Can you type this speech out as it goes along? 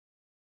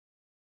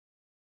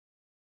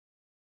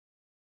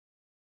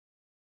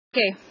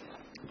Okay,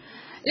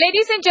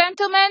 ladies and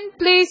gentlemen,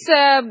 please,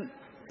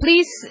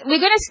 we're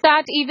going to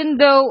start even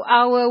though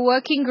our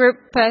working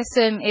group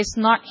person is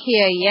not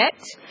here yet.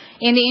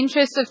 In the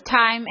interest of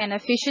time and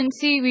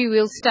efficiency, we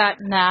will start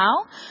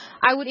now.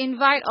 I would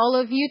invite all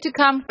of you to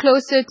come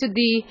closer to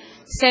the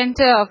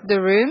center of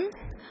the room,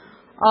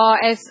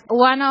 or as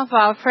one of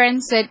our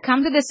friends said,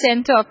 come to the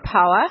center of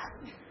power.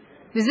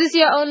 This is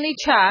your only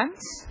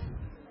chance.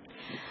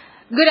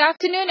 Good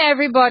afternoon,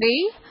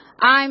 everybody.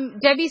 I'm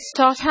Debbie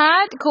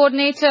Stothard,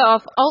 coordinator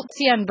of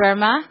ASEAN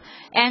Burma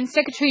and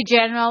Secretary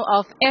General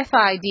of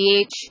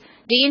FIDH,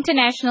 the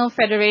International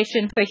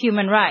Federation for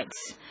Human Rights.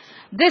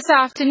 This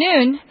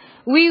afternoon,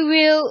 we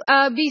will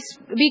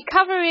be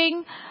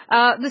covering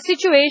the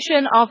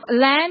situation of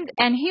land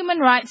and human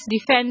rights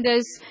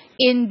defenders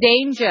in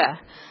danger.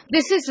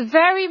 This is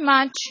very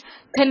much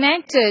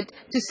connected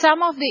to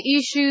some of the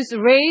issues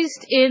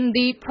raised in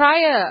the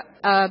prior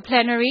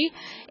plenary,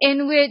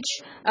 in which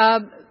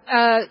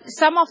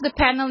some of the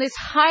panelists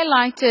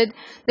highlighted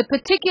the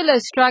particular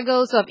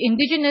struggles of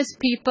indigenous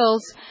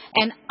peoples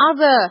and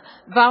other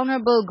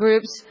vulnerable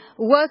groups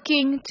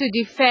working to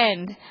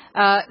defend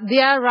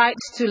their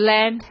rights to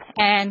land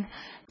and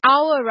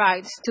our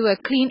rights to a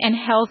clean and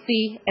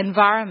healthy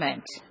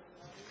environment.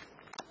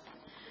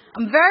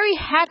 I'm very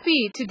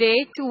happy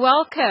today to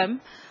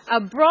welcome a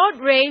broad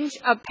range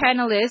of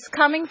panelists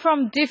coming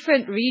from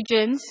different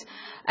regions,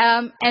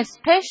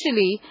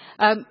 especially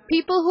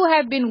people who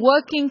have been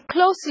working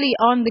closely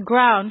on the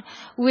ground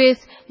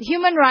with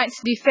human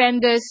rights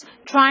defenders,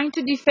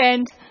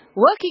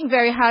 working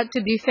very hard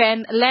to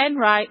defend land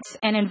rights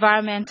and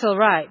environmental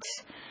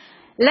rights.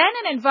 Land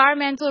and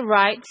environmental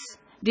rights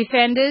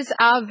defenders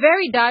are a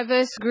very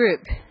diverse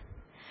group.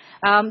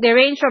 They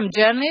range from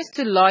journalists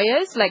to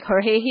lawyers like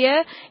Jorge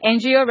here,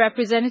 NGO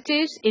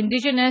representatives,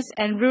 indigenous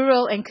and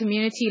rural and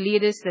community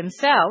leaders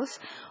themselves,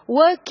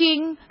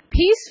 working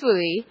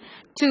peacefully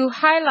to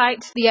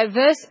highlight the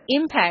adverse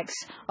impacts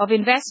of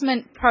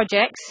investment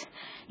projects,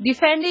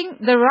 defending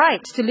the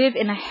right to live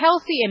in a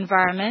healthy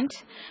environment,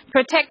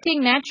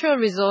 protecting natural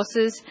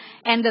resources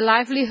and the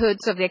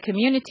livelihoods of their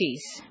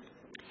communities.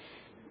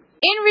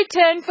 In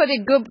return for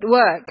their good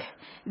work,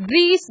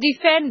 these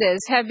defenders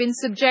have been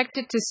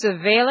subjected to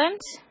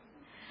surveillance,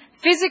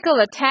 physical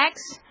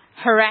attacks,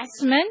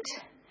 harassment,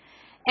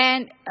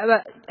 and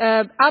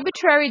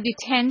arbitrary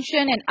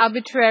detention and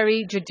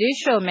arbitrary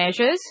judicial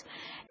measures,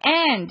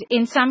 and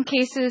in some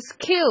cases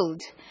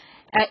killed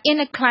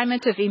in a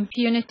climate of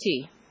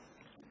impunity.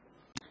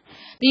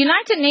 The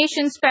United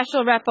Nations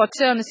Special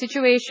Rapporteur on the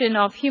situation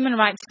of human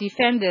rights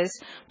defenders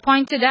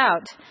pointed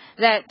out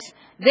that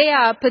they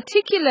are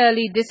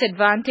particularly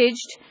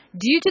disadvantaged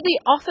due to the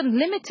often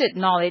limited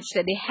knowledge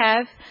that they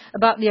have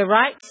about their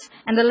rights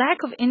and the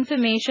lack of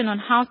information on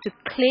how to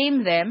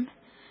claim them,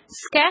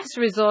 scarce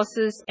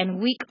resources,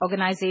 and weak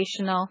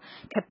organizational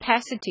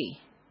capacity.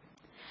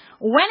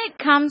 When it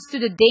comes to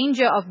the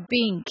danger of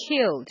being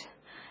killed,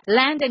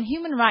 land and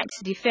human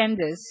rights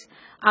defenders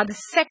are the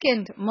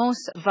second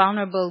most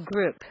vulnerable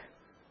group.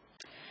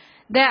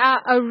 There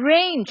are a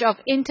range of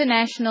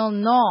international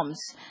norms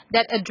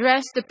that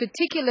address the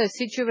particular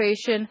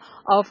situation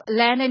of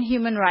land and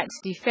human rights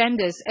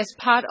defenders as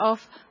part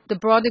of the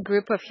broader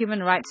group of human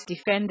rights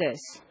defenders.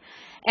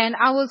 And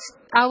I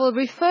will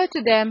refer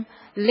to them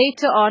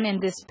later on in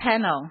this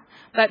panel.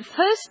 But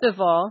first of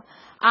all,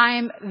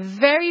 I'm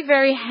very,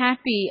 very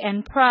happy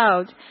and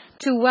proud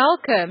to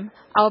welcome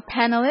our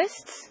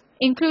panelists,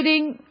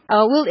 including,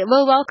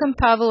 we'll welcome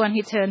Pavel when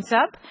he turns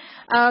up,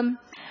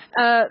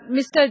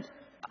 Mr.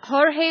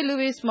 Jorge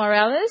Luis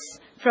Morales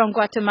from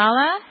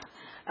Guatemala,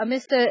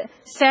 Mr.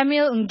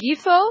 Samuel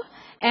Ngifo,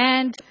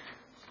 and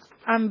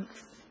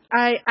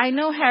I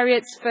know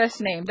Harriet's first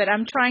name, but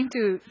I'm trying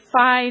to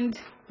find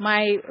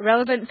my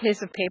relevant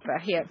piece of paper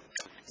here.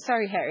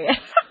 Sorry, Harriet.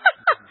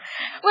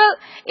 Well,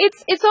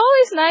 it's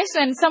always nice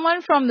when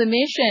someone from the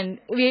mission,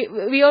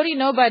 we only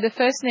know by the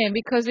first name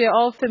because we're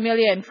all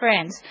familiar and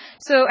friends.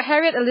 So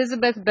Harriet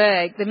Elizabeth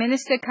Berg, the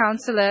Minister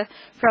Counselor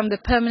from the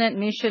Permanent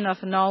Mission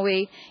of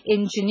Norway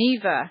in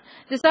Geneva.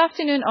 This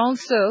afternoon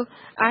also,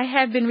 I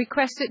have been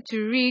requested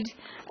to read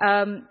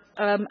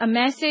a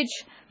message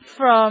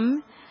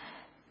from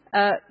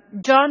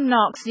John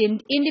Knox, the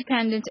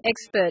independent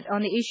expert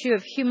on the issue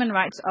of human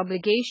rights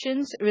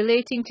obligations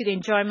relating to the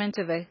enjoyment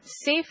of a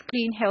safe,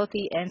 clean,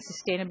 healthy, and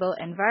sustainable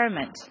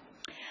environment.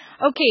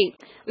 Okay,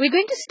 we're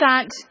going to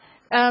start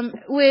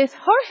with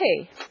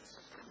Jorge.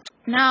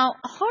 Now,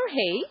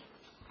 Jorge,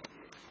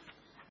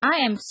 I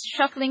am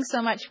shuffling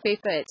so much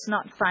paper, it's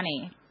not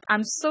funny.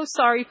 I'm so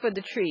sorry for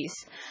the trees.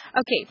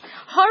 Okay,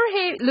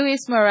 Jorge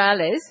Luis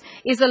Morales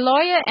is a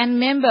lawyer and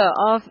member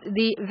of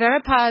the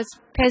Verapaz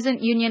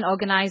Peasant Union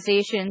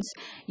Organization's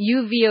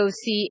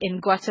UVOC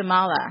in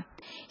Guatemala.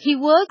 He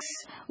works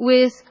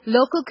with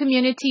local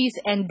communities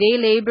and day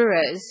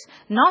laborers,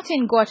 not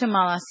in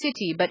Guatemala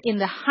City, but in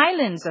the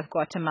highlands of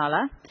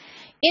Guatemala,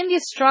 in the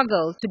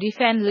struggle to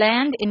defend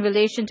land in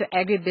relation to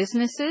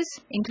agribusinesses,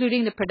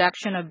 including the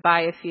production of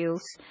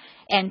biofuels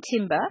and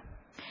timber,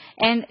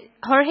 And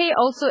Jorge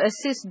also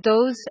assists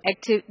those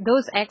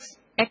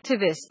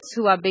activists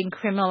who are being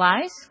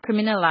criminalized,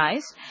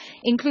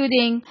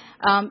 including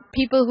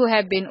people who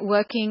have been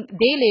working,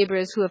 day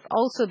laborers who have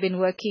also been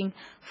working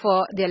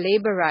for their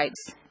labor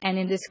rights, and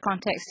in this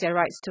context, their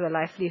rights to a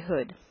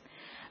livelihood.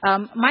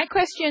 My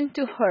question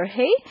to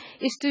Jorge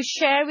is to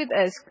share with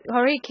us,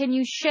 Jorge, can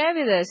you share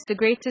with us the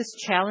greatest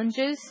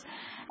challenges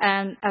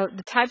and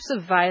the types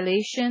of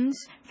violations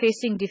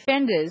facing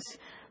defenders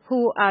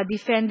who are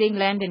defending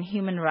land and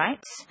human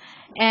rights?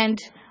 And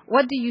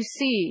what do you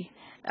see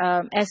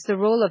as the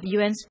role of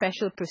UN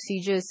special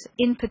procedures,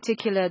 in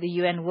particular the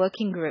UN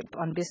Working Group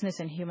on Business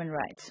and Human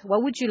Rights?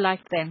 What would you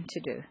like them to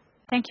do?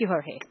 Thank you,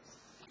 Jorge.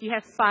 You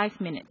have 5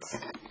 minutes.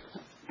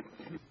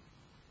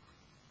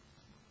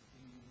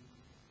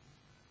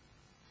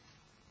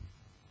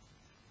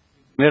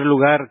 En primer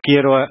lugar,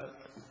 quiero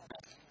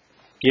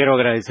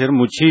agradecer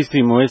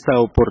muchísimo esta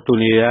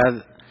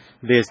oportunidad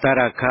de estar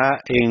acá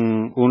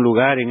en un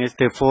lugar, en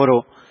este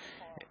foro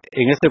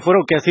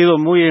que ha sido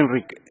muy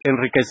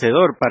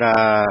enriquecedor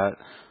para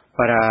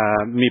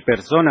mi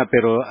persona,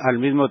 pero al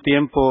mismo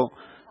tiempo,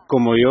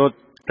 como yo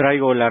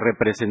traigo la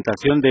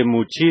representación de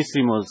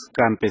muchísimos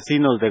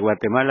campesinos de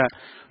Guatemala,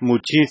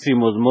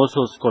 muchísimos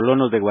mozos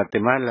colonos de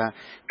Guatemala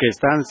que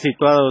están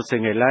situados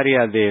en el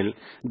área de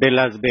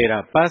las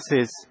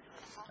Verapaces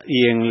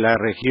y en la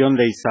región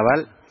de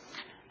Izabal.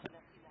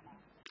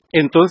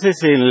 Entonces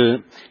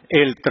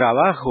el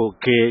trabajo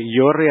que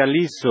yo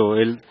realizo,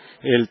 el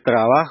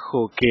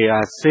trabajo que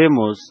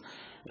hacemos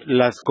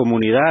las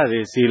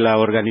comunidades y la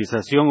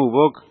organización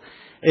UBOC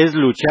es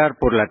luchar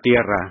por la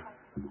tierra,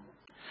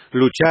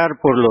 luchar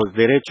por los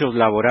derechos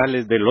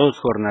laborales de los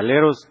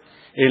jornaleros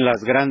en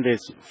las grandes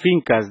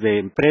fincas de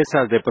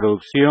empresas de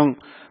producción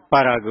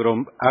para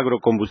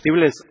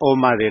agrocombustibles o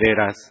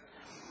madereras.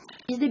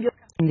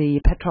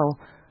 The petrol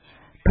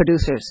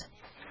producers,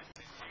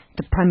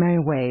 the primary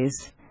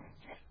ways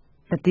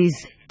that these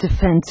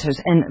defenders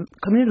and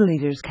community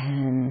leaders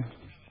can,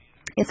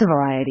 it's a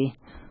variety.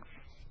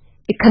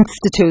 It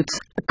constitutes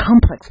a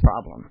complex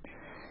problem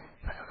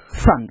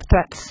from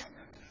threats,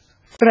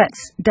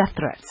 death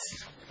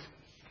threats.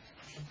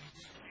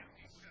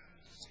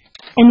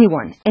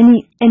 Anyone,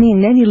 in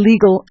any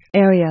legal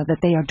area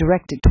that they are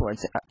directed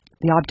towards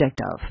the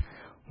object of,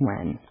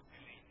 when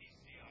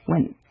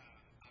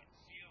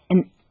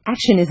an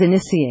action is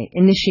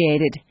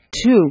initiated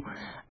to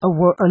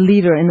a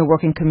leader in the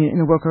working community,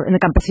 in the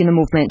campesino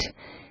movement,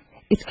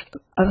 it's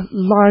a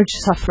large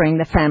suffering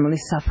that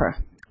families suffer,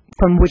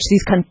 from which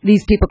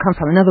these people come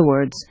from. In other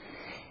words,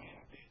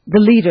 the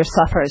leader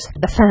suffers,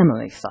 the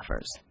family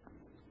suffers.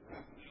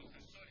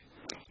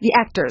 The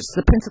actors,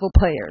 the principal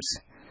players,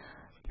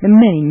 the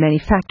many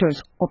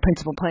factors or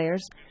principal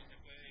players,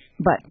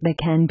 but they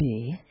can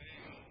be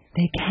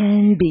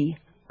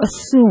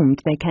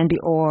assumed,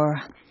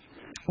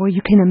 or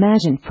you can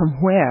imagine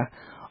from where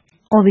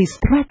all these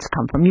threats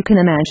come from. You can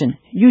imagine,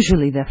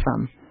 usually they're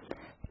from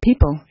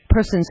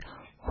persons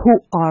who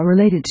are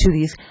related to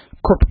these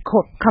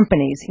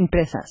companies,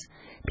 empresas,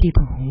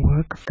 people who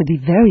work for the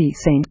very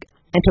same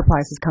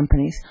enterprises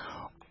companies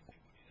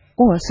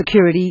or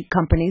security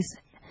companies,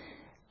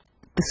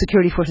 the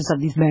security forces of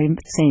these very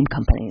same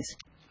companies.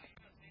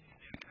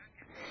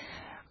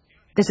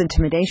 There's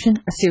intimidation,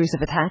 a series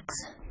of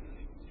attacks.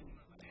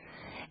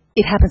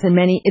 It happens in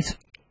it's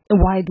a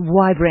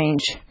wide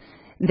range.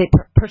 They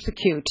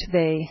persecute,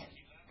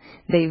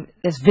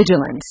 there's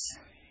vigilance,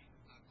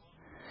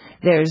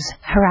 there's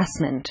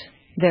harassment,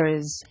 there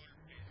is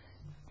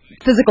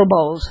physical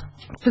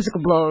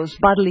blows,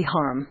 bodily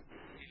harm,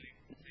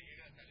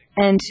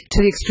 and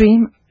to the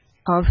extreme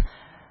of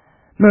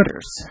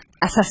murders,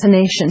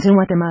 assassinations in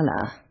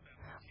Guatemala.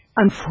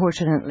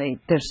 Unfortunately,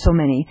 there's so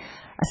many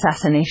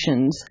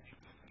assassinations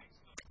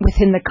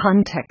within the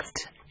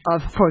context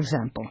of, for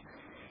example,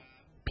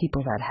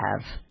 people that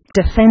have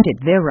defended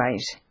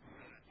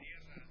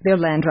their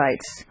land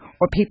rights,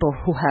 or people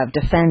who have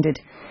defended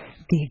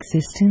the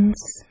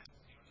existence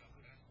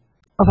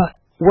of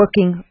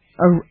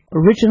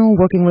original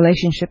working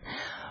relationship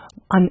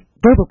on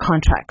verbal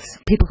contracts.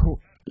 People who,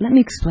 let me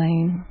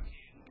explain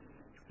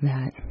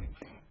that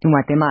in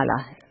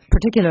Guatemala,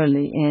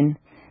 particularly in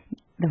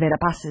the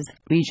Verapaces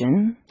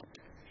region,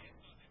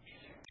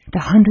 the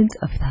hundreds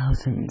of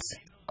thousands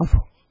of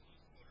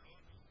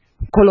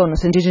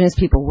colonos, indigenous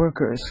people,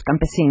 workers,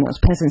 campesinos,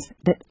 peasants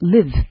that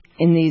live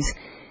in these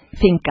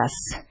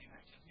fincas,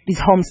 these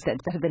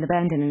homesteads that have been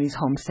abandoned in these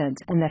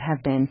homesteads and that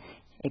have been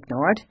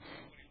ignored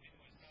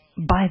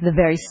by the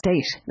very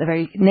state, the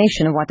very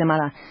nation of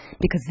Guatemala,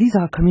 because these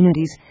are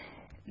communities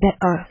that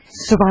are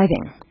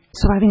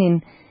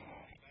surviving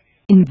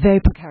in very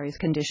precarious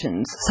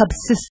conditions,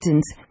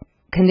 subsistence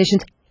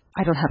conditions.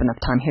 I don't have enough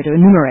time here to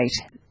enumerate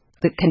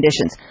the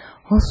conditions.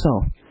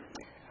 Also,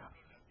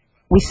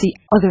 we see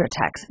other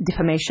attacks,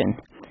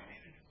 defamation.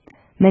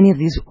 Many of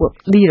these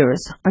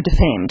leaders are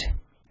defamed,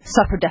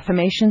 suffer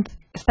defamation,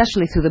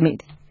 especially through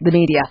the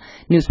media,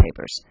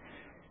 newspapers,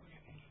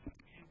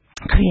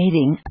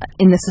 creating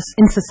in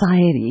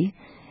society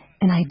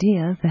an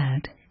idea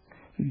that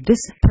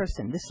this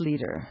person, this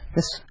leader,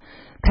 this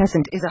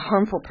peasant is a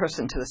harmful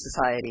person to the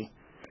society,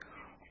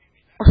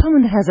 or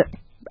someone that has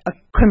a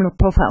criminal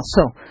profile.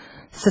 So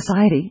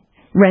society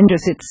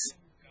renders its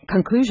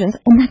conclusions,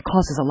 and that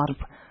causes a lot of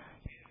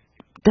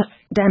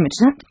damage,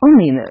 not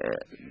only in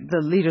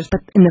the leaders,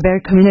 but in the very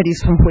communities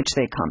from which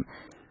they come.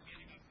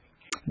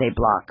 They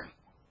block.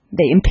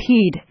 They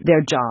impede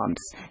their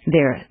jobs,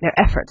 their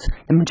efforts.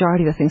 The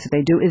majority of the things that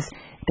they do is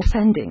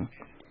defending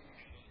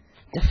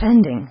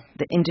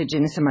the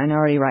indigenous and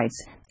minority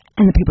rights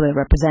and the people they're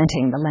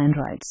representing, the land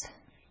rights.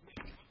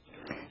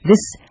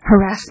 This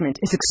harassment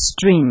is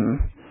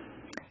extreme.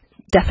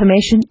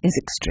 Defamation is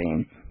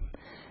extreme.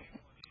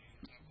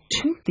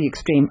 To the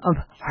extreme of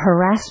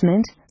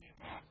harassment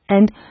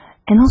and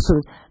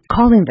also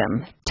calling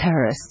them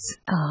terrorists,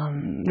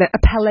 the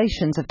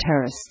appellations of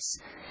terrorists,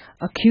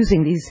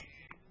 accusing these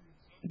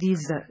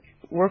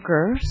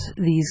workers,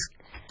 these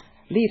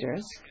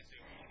leaders.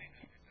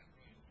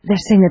 They're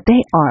saying that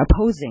they are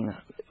opposing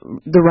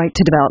the right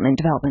to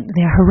development.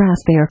 They are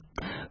harassed. They are.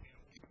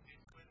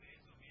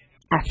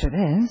 After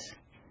this,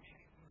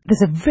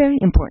 there's a very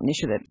important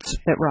issue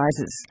that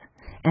rises,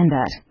 and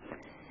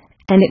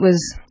it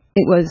was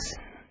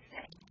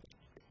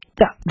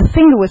the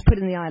finger was put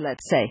in the eye,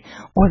 let's say,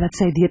 or let's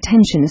say the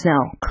attention is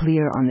now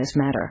clear on this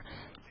matter.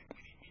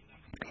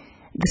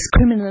 This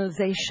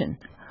criminalisation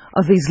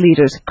of these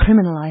leaders,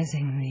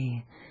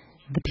 criminalizing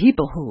the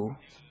people who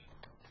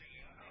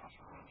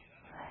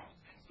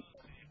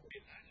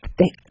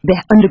they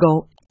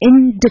undergo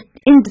an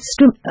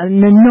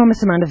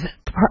enormous amount of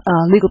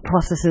legal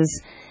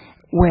processes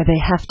where they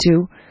have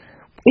to.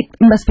 It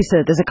must be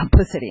said there's a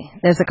complicity.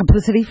 There's a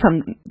complicity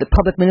from the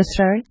public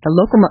ministry, the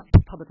local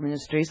public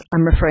ministries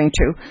I'm referring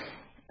to,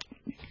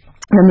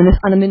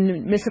 on a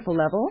municipal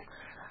level,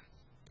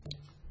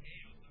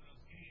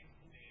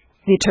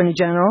 the attorney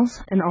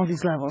generals, and all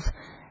these levels.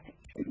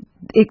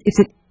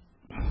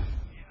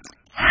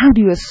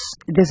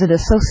 There's an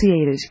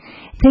associated,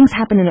 things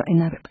happen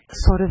in a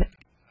sort of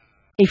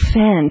a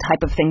fan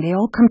type of thing. They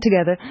all come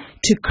together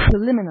to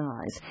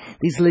criminalize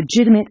these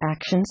legitimate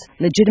actions,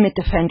 legitimate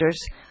defenders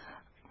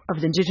of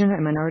the indigenous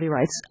and minority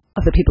rights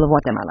of the people of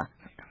Guatemala.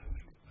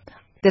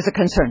 There's a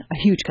concern, a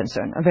huge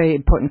concern, a very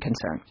important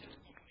concern.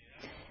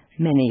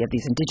 Many of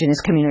these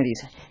indigenous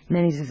communities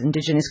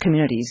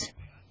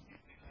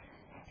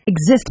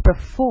exist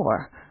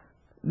before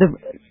the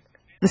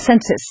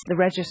census, the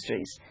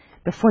registries,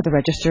 before the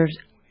registers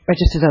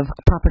of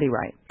property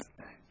rights.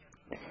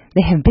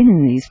 They have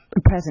been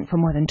present for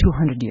more than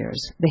 200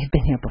 years. They have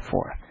been here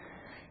before,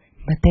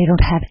 but they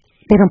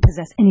don't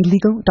possess any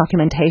legal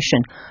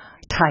documentation,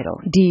 title,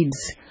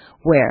 deeds,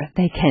 where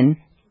they can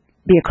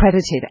be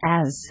accorded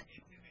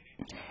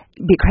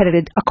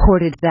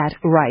that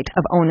right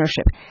of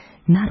ownership.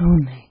 Not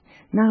only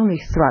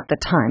throughout the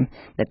time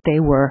that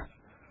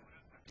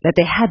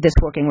they had this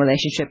working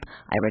relationship.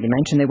 I already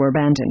mentioned they were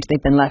abandoned.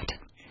 They've been left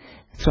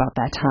throughout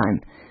that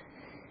time.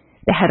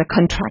 They had a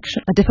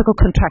difficult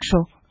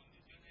contractual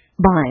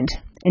bind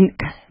in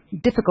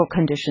difficult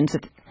conditions.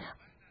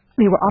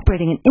 They were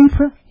operating in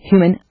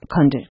infrahuman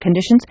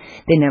conditions.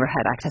 They never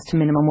had access to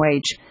minimum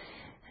wage.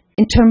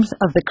 In terms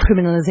of the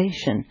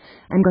criminalization,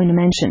 I'm going to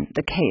mention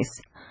the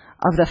case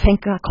of the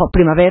finca called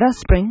Primavera,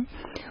 Spring,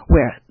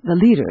 where the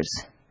leaders,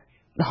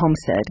 the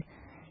homestead,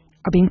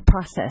 are being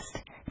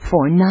processed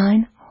for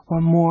 9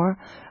 or more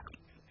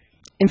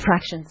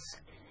infractions.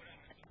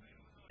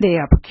 They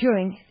are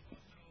procuring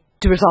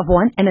to resolve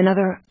one, and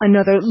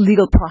another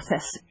legal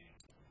process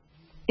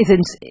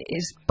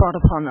is brought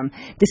upon them.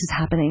 This is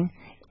happening.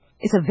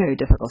 It's a very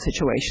difficult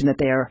situation that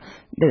they're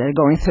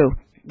going through.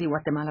 The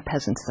Guatemala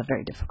peasants is a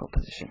very difficult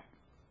position.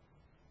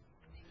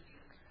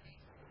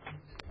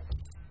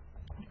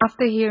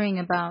 After hearing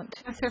about...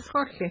 Gracias,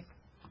 Jorge.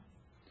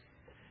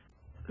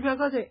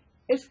 Luego de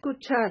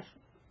escuchar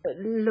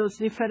los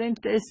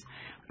diferentes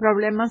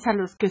problemas a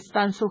los que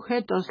están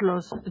sujetos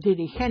los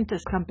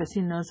dirigentes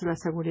campesinos de la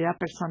seguridad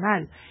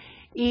personal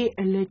y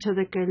el hecho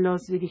de que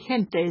los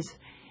dirigentes,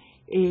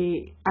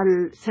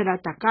 al ser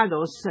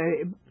atacados,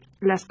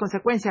 las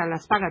consecuencias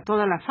las paga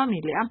toda la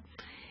familia,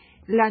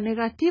 la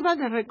negativa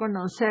de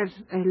reconocer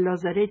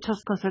los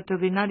derechos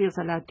consuetudinarios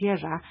de la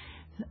tierra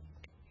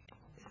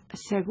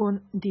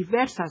según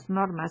diversas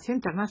normas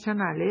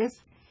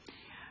internacionales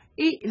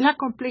y la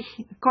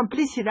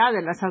complicidad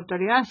de las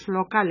autoridades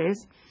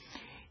locales.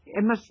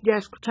 Hemos ya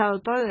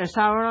escuchado todo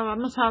eso. Ahora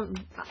vamos a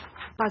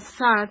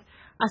pasar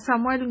a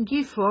Samuel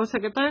Ngifo,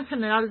 secretario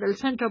general del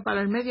Centro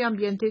para el Medio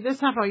Ambiente y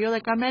Desarrollo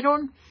de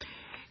Camerún.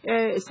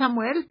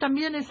 Samuel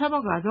también es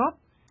abogado.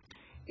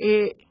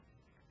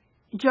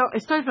 Yo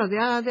estoy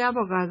rodeada de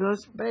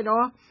abogados,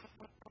 pero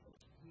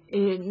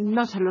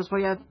no se los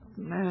voy a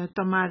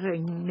tomar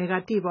en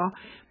negativo,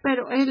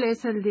 pero él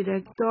es el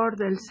director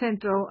del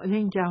centro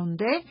en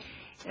Yaoundé.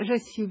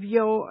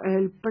 Recibió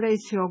el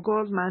premio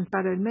Goldman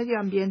para el medio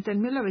ambiente en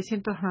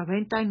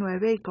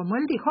 1999 y como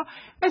él dijo,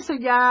 eso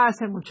ya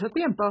hace mucho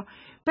tiempo,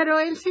 pero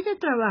él sigue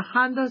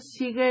trabajando,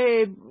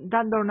 sigue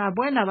dando una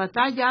buena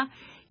batalla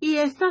y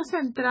está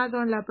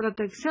centrado en la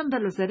protección de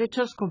los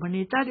derechos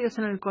comunitarios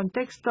en el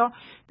contexto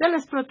de la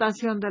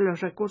explotación de los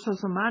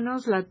recursos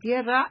humanos, la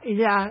tierra y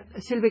la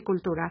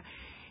silvicultura.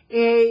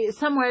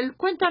 Samuel,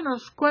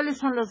 cuéntanos cuáles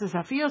son los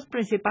desafíos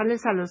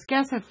principales a los que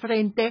hace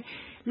frente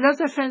los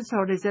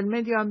defensores del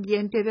medio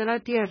ambiente y de la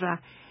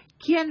tierra,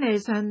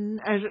 quiénes han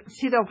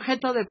sido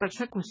objeto de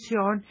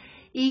persecución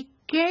y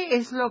qué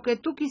es lo que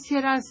tú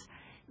quisieras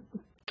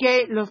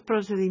que los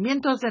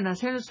procedimientos de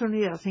Naciones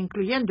Unidas,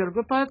 incluyendo el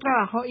grupo de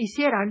trabajo,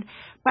 hicieran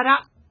para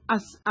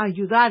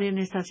ayudar en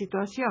esta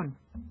situación.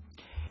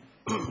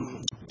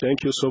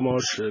 Thank you so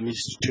much, Mr.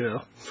 Chair.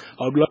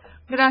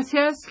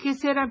 Gracias.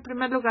 Quisiera en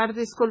primer lugar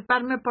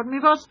disculparme por mi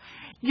voz.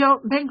 Yo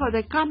vengo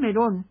de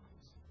Camerún,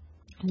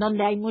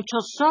 donde hay mucho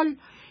sol,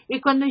 y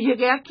cuando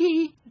llegué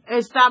aquí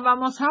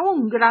estábamos a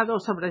 1 grado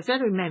sobre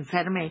cero y me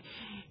enfermé.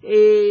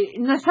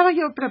 No estaba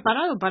yo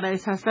preparado para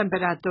esas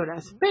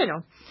temperaturas,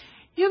 pero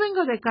yo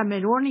vengo de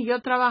Camerún y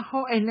yo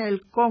trabajo en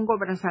el Congo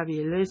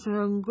Brazzaville. Es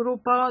un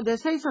grupo de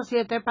 6 o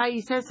 7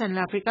 países en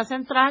la África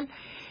Central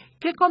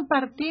que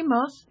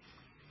compartimos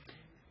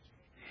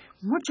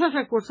muchos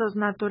recursos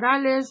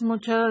naturales,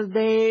 muchos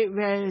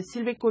de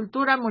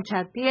silvicultura,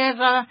 mucha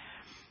tierra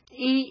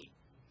y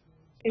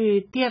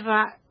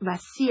tierra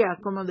vacía,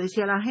 como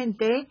decía la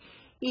gente,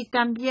 y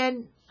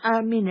también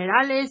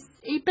minerales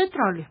y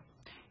petróleo.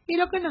 Y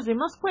lo que nos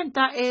dimos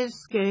cuenta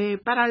es que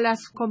para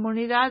las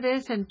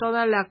comunidades en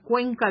toda la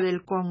cuenca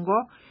del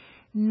Congo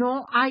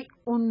no hay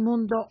un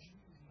mundo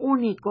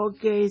único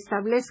que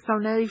establezca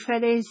una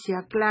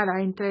diferencia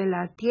clara entre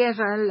la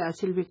tierra, la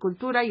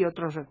silvicultura y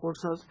otros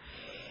recursos.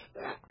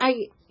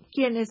 Hay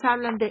quienes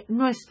hablan de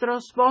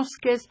nuestros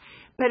bosques,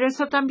 pero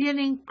eso también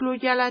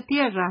incluye a la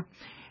tierra.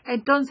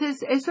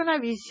 Entonces, es una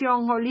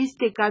visión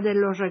holística de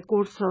los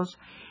recursos.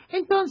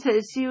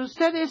 Entonces, si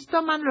ustedes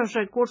toman los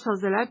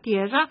recursos de la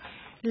tierra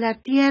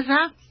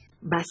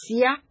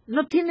vacía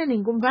no tiene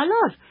ningún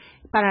valor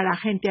para la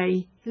gente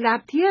ahí.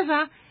 La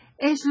tierra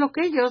es lo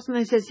que ellos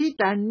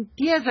necesitan,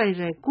 tierra y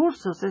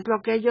recursos, es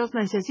lo que ellos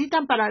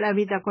necesitan para la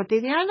vida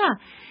cotidiana.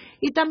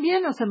 Y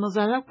también nos hemos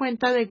dado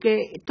cuenta de que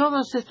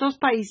todos estos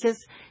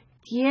países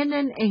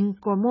tienen en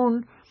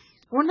común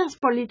unas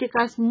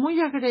políticas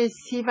muy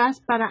agresivas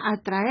para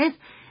atraer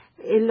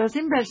los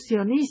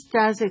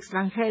inversionistas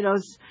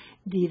extranjeros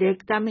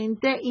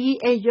directamente, y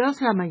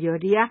ellos, la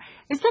mayoría,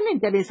 están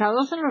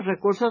interesados en los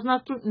recursos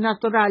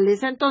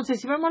naturales. Entonces,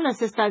 si vemos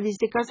las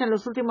estadísticas en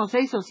los últimos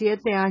 6 o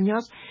 7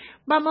 años,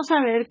 vamos a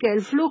ver que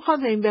el flujo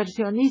de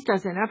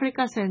inversionistas en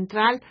África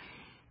Central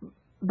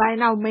va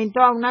en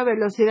aumento a una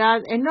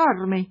velocidad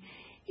enorme,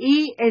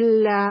 y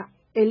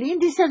el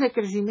índice de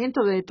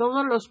crecimiento de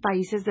todos los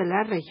países de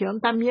la región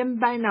también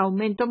va en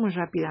aumento muy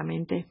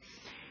rápidamente.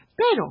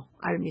 Pero,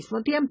 al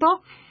mismo tiempo,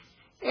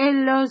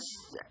 los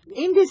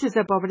índices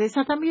de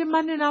pobreza también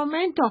van en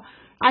aumento.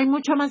 Hay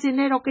mucho más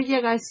dinero que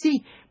llega,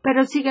 sí,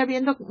 pero sigue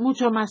habiendo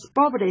mucho más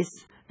pobres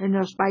en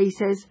los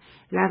países.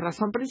 La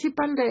razón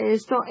principal de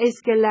esto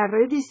es que la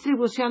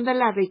redistribución de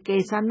la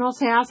riqueza no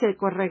se hace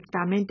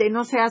correctamente,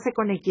 no se hace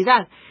con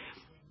equidad.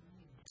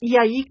 Y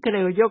ahí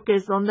creo yo que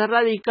es donde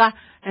radica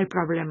el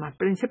problema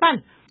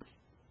principal.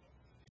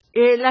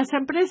 Las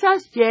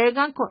empresas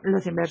llegan,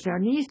 los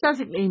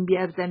inversionistas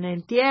invierten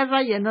en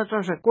tierra y en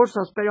otros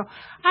recursos, pero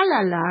a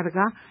la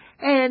larga,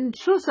 en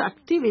sus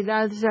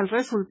actividades, el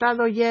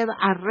resultado lleva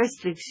a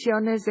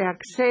restricciones de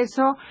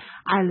acceso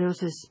a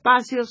los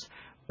espacios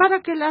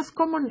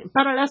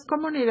para las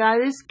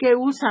comunidades que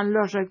usan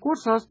los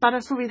recursos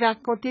para su vida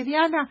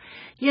cotidiana.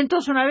 Y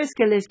entonces, una vez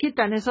que les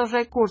quitan esos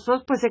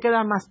recursos, pues se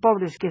quedan más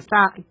pobres que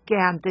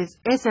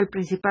antes. Es el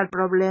principal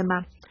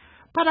problema.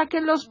 Para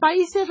que los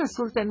países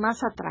resulten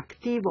más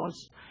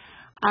atractivos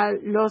a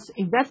los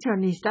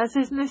inversionistas,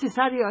 es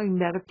necesario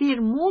invertir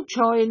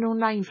mucho en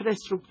una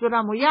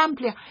infraestructura muy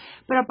amplia,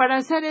 pero para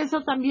hacer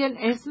eso también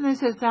es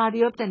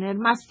necesario tener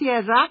más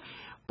tierra,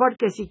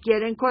 porque si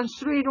quieren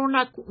construir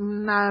una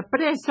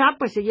presa,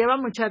 pues se lleva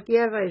mucha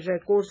tierra y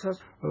recursos.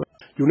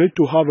 You need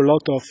to have a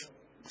lot of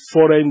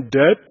foreign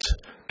debt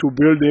to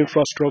build the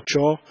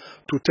infrastructure,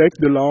 to take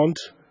the land,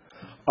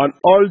 and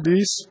all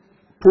this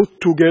put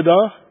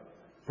together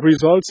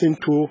results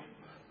into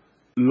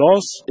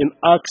loss in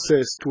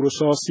access to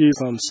resources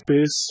and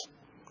space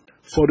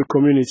for the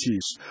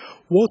communities.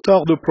 What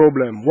are the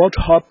problems? What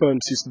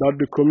happens is that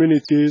the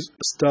communities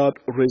start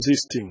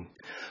resisting.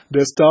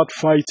 They start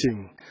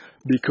fighting,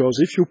 because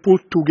if you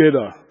put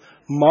together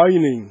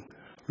mining,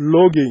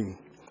 logging,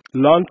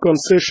 land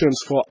concessions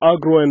for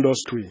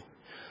agro-industry,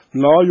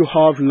 now you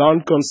have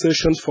land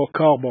concessions for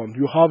carbon,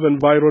 you have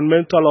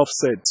environmental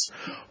offsets.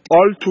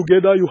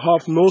 Altogether, you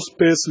have no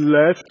space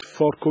left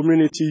for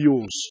community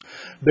use.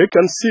 They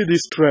can see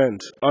this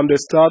trend and they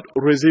start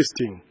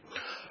resisting.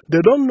 They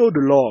don't know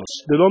the laws.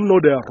 They don't know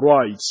their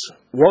rights.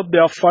 What they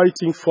are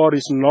fighting for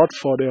is not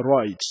for their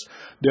rights.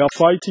 They are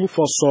fighting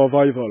for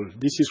survival.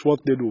 This is what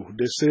they do.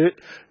 They say,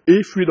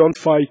 if we don't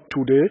fight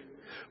today,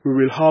 we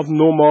will have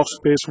no more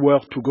space where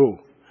to go.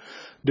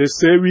 They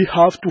say we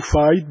have to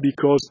fight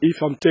because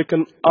if I'm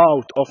taken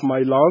out of my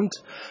land,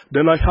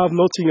 then I have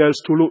nothing else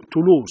to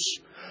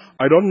lose.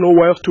 I don't know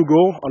where to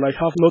go, and I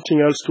have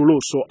nothing else to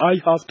lose, so I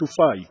have to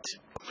fight.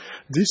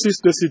 This is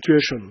the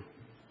situation.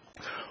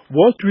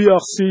 What we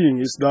are seeing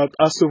is that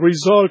as a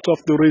result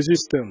of the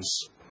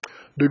resistance,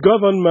 the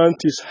government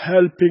is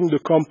helping the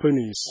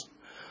companies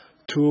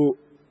to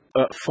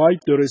fight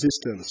the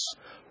resistance.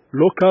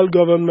 Local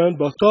government,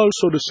 but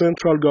also the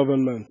central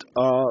government,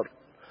 are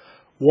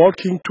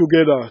working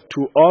together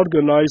to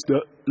organize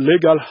the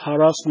legal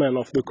harassment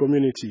of the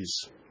communities.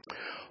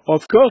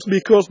 Of course,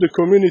 because the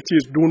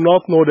communities do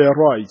not know their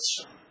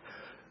rights,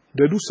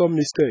 they do some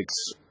mistakes.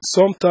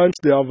 Sometimes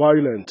they are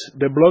violent,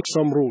 they block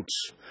some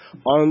routes,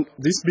 and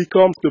this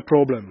becomes the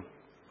problem.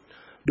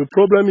 The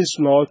problem is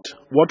not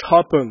what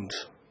happened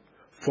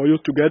for you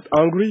to get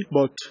angry,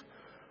 but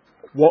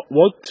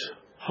what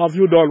have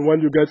you done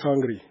when you get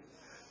angry?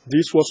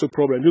 This was a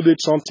problem. You did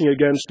something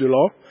against the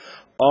law,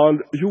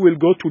 and you will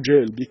go to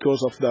jail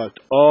because of that,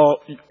 or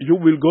you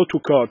will go to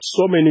court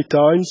so many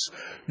times,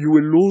 you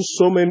will lose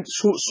so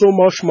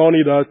much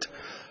money that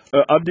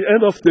at the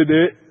end of the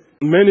day,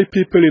 many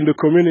people in the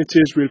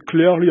communities will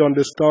clearly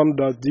understand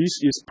that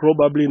this is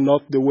probably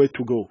not the way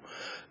to go.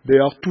 They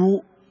are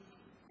too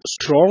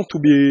strong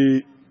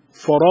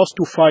for us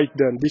to fight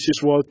them. This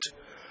is what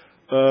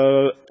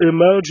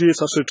emerges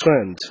as a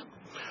trend.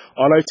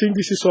 And I think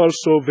this is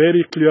also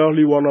very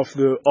clearly one of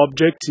the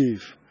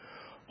objectives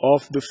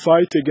of the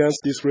fight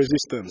against this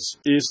resistance,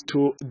 is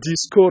to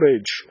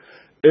discourage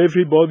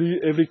everybody,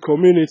 every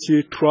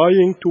community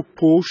trying to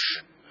push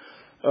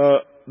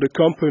the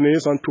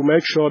companies and to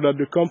make sure that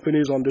the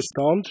companies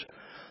understand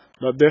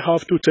that they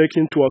have to take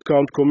into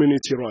account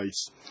community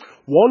rights.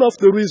 One of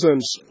the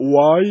reasons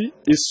why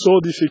it's so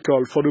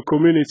difficult for the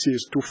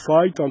communities to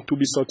fight and to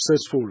be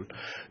successful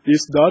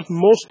is that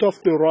most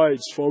of the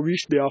rights for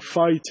which they are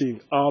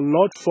fighting are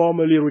not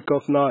formally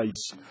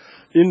recognized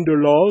in the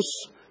laws,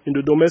 in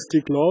the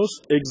domestic laws,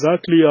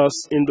 exactly as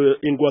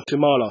in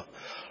Guatemala.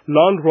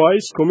 Land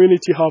rights,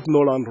 community have no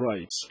land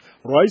rights.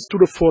 Rights to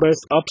the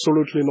forest,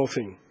 absolutely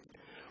nothing.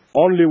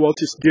 Only what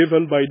is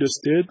given by the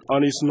state,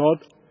 and is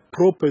not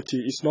property,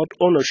 is not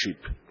ownership.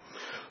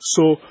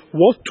 So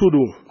what to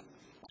do?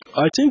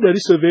 I think there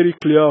is a very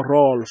clear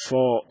role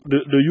for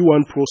the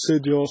UN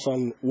procedures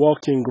and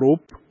working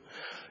group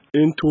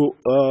into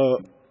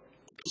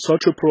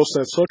such a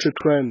process, such a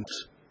trend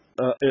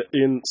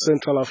in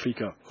Central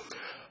Africa.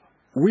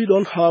 We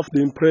don't have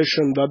the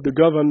impression that the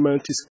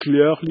government is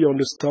clearly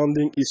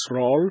understanding its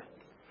role,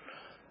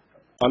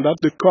 and that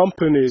the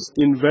companies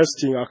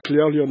investing are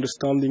clearly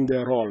understanding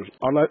their role.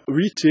 And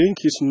we think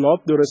it's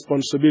not the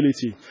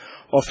responsibility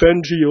of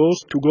NGOs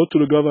to go to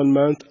the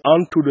government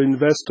and to the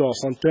investors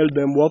and tell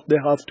them what they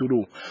have to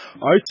do.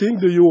 I think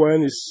the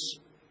UN is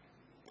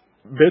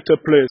better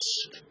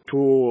placed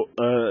to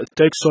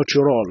take such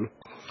a role.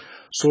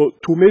 So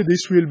to me,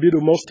 this will be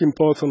the most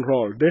important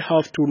role. They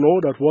have to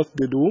know that what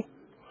they do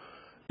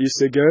is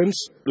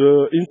against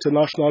the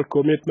international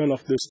commitment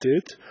of the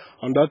state,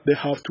 and that they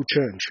have to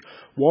change.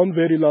 One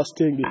very last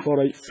thing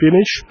before I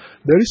finish.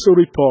 There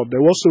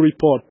was a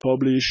report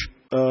published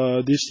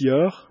this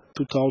year,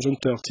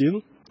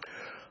 2013,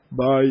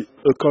 by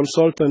a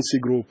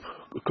consultancy group,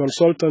 a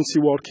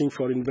consultancy working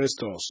for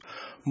investors.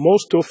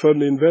 Most often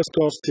the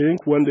investors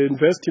think when they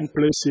invest in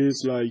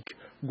places like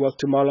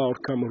Guatemala or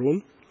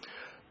Cameroon,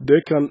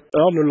 they can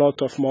earn a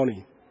lot of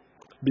money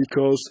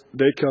because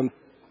they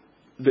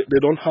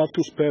don't have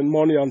to spend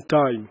money and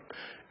time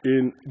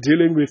in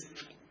dealing with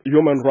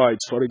human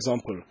rights, for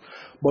example.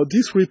 But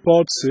this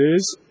report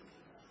says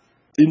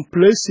in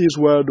places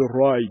where the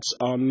rights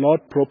are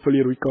not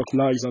properly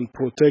recognized and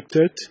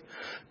protected,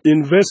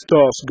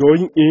 investors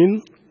going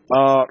in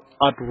are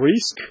at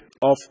risk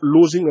of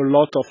losing a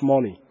lot of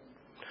money.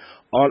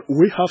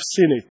 We have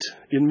seen it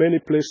in many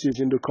places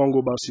in the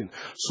Congo Basin.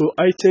 So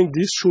I think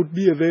this should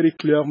be a very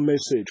clear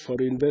message for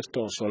the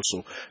investors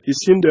also.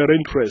 It's in their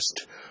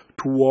interest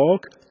to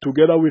work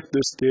together with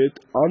the state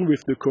and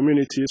with the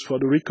communities for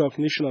the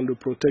recognition and the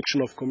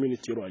protection of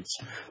community rights.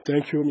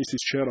 Thank you, Mrs.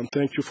 Chair, and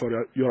thank you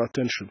for your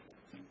attention.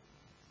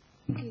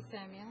 Thank you,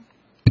 Samuel.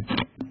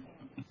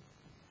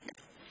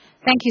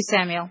 Thank you,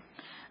 Samuel.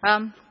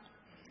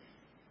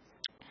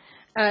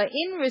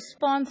 In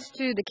response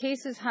to the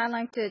cases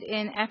highlighted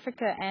in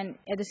Africa and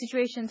the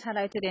situations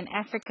highlighted in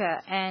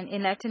Africa and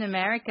in Latin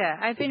America,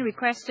 I've been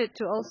requested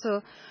to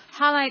also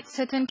highlight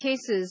certain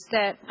cases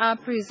that are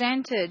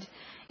presented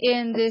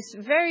in this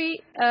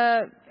very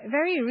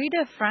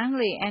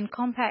reader-friendly and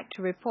compact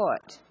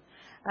report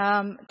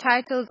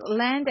titled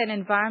Land and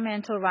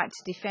Environmental Rights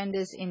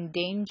Defenders in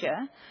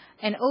Danger,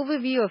 an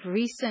overview of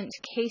recent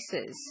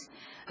cases.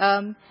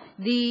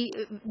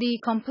 The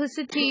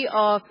complicity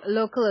of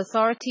local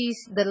authorities,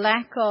 the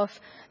lack of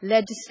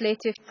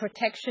legislative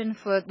protection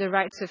for the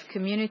rights of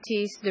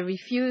communities, the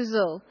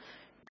refusal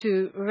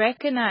to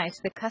recognize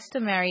the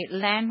customary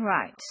land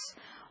rights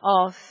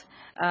of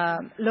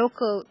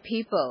local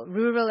people,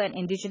 rural and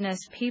indigenous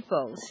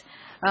peoples,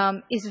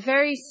 is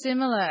very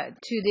similar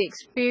to the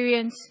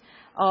experience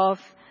of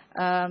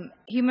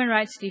human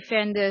rights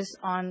defenders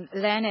on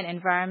land and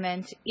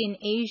environment in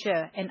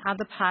Asia and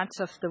other parts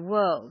of the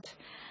world.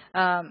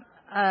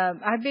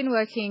 I've been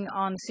working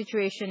on the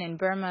situation in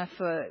Burma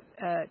for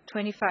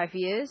 25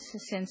 years,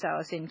 since I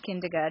was in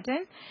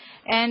kindergarten.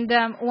 And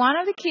one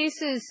of the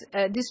cases,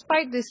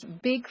 despite this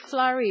big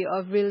flurry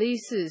of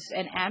releases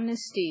and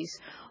amnesties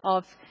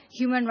of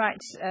human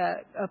rights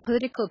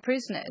political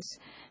prisoners,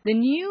 the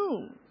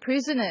new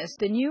prisoners,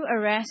 the new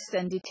arrests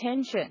and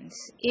detentions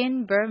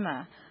in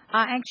Burma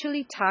are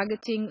actually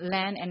targeting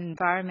land and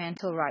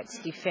environmental rights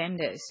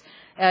defenders,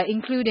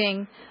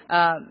 including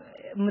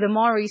the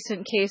more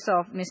recent case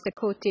of Mr.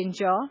 Ko Tin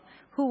Jaw,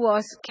 who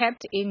was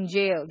kept in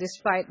jail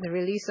despite the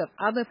release of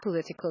other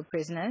political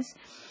prisoners.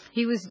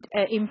 He was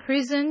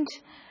imprisoned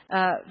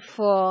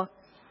for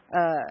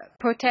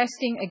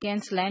protesting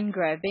against land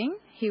grabbing.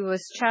 He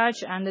was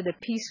charged under the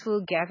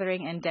Peaceful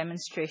Gathering and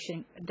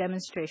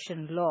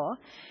Demonstration Law.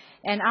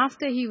 And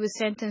after he was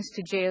sentenced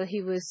to jail,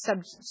 he was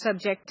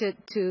subjected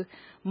to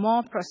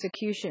more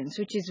prosecutions,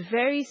 which is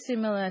very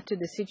similar to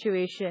the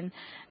situation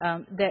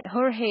that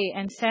Jorge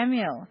and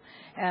Samuel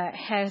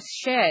has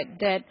shared,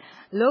 that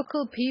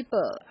local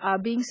people are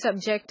being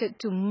subjected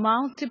to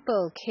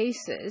multiple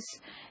cases,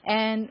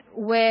 and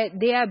where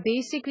they are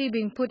basically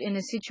being put in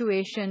a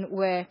situation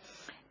where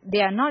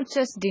they are not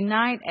just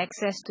denied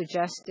access to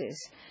justice,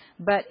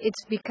 but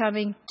it's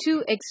becoming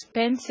too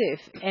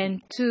expensive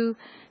and too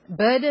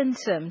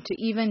burdensome to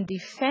even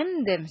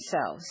defend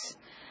themselves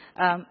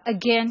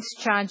against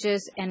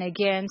charges and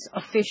against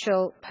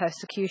official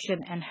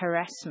persecution and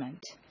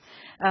harassment.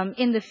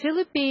 In the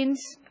Philippines,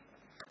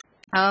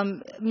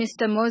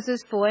 Mr.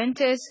 Moses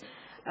Fuentes,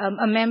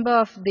 a member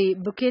of the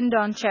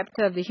Bukidnon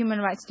chapter of the Human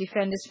Rights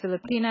Defenders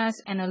Filipinas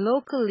and a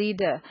local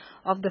leader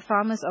of the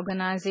farmers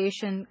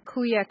organization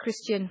Kuya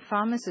Christian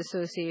Farmers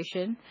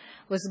Association,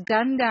 was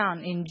gunned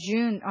down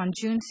on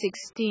June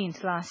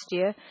 16th last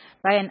year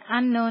by an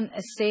unknown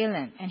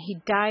assailant, and he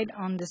died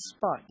on the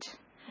spot.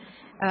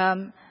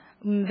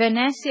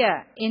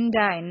 Venecia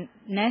Inday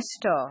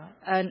Nestor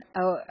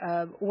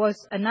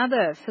was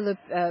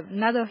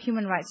another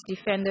human rights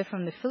defender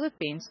from the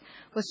Philippines,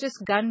 was just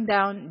gunned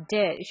down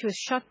dead. She was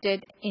shot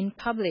dead in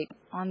public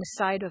on the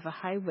side of a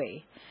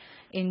highway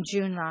in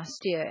June last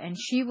year, and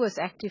she was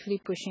actively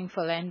pushing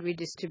for land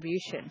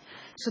redistribution.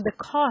 So the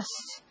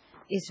cost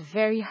is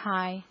very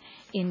high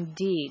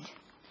indeed.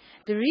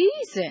 The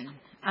reason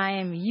I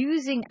am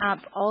using up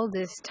all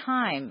this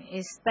time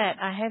is that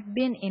I have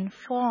been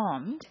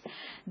informed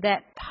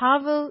that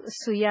Pavel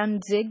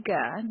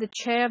Suyandziga, the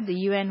chair of the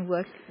UN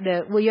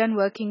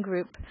Working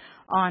Group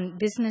on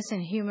Business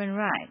and Human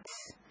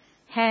Rights,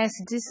 has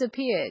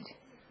disappeared.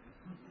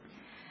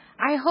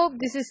 I hope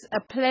this is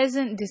a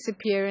pleasant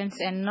disappearance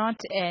and not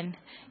an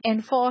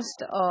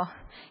enforced or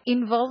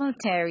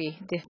involuntary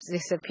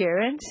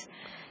disappearance.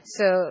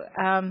 So,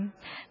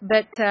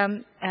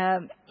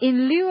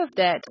 in lieu of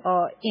that,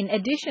 or in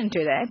addition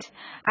to that,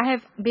 I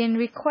have been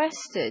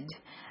requested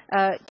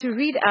to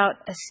read out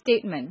a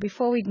statement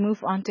before we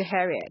move on to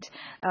Harriet,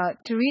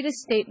 to read a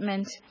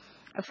statement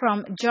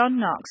from John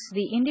Knox,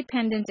 the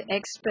independent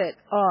expert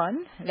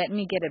on, let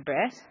me get a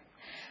breath,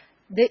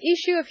 the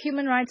issue of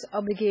human rights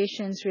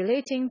obligations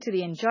relating to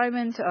the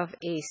enjoyment of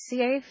a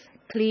safe,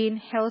 clean,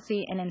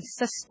 healthy, and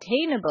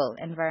sustainable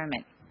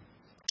environment.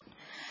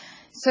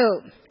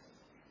 So,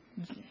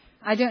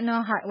 I don't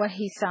know what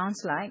he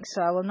sounds like,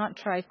 so I will not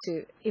try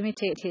to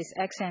imitate his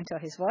accent or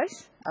his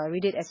voice. I'll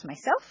read it as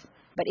myself,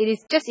 but it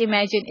is, just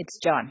imagine it's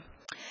John.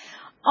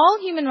 All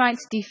human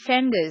rights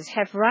defenders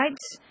have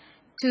rights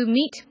to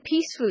meet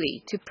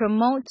peacefully to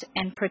promote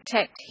and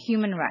protect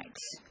human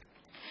rights,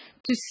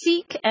 to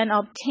seek and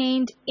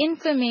obtain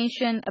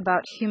information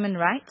about human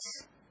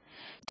rights,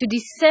 to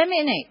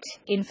disseminate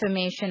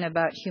information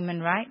about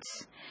human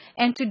rights,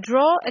 and to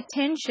draw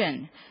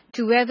attention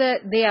to whether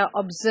they are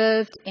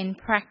observed in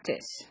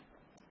practice,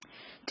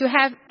 to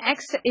have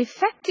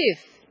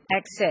effective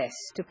access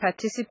to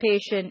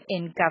participation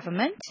in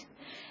government,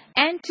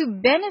 and to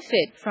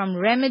benefit from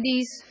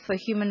remedies for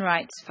human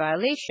rights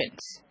violations.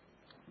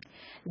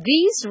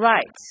 These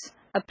rights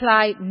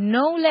apply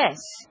no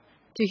less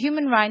to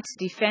human rights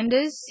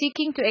defenders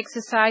seeking to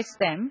exercise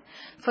them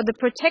for the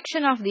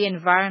protection of the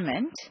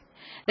environment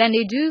than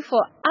they do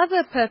for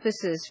other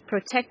purposes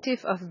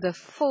protective of the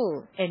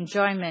full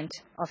enjoyment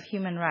of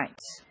human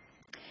rights.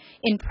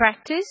 In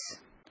practice,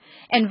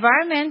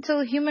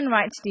 environmental human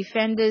rights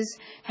defenders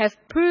have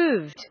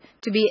proved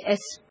to be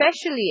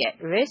especially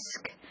at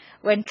risk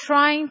when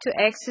trying to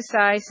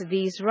exercise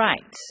these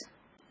rights.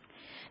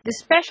 The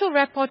Special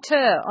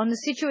Rapporteur on the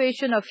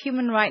situation of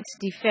human rights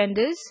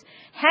defenders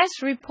has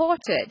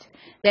reported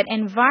that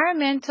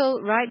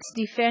environmental rights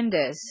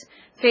defenders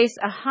face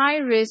a high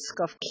risk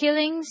of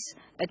killings,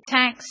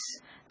 attacks,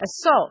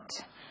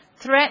 assault,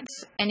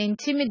 threats, and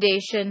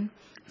intimidation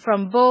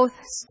from both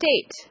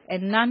state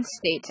and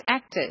non-state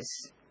actors.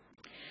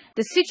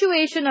 The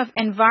situation of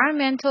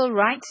environmental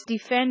rights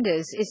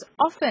defenders is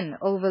often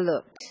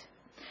overlooked,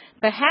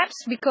 perhaps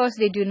because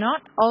they do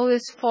not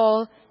always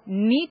fall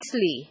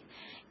neatly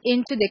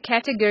into the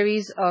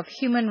categories of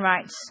human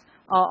rights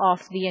or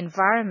of the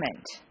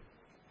environment.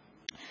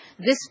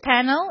 This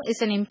panel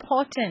is an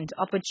important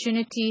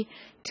opportunity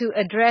to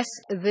address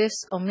this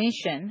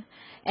omission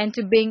and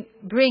to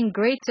bring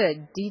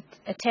greater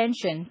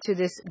attention to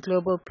this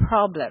global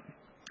problem.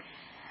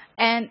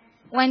 And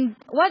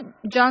what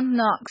John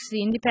Knox,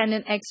 the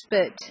independent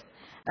expert,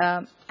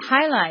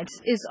 highlights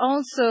is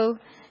also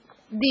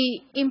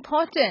the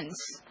importance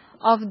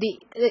of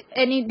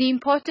the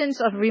importance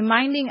of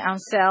reminding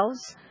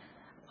ourselves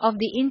of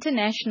the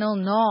international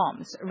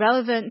norms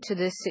relevant to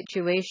this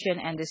situation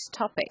and this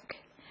topic.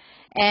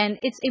 And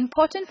it's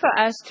important for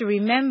us to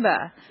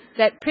remember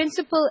that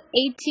Principle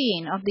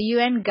 18 of the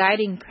UN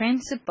Guiding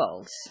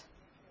Principles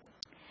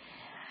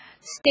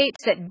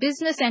states that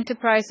business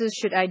enterprises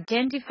should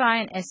identify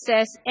and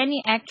assess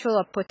any actual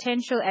or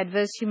potential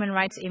adverse human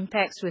rights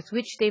impacts with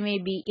which they may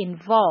be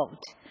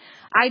involved,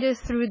 either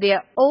through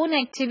their own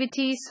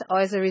activities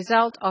or as a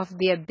result of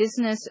their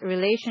business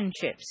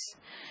relationships.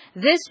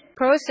 This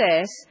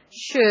process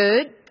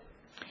should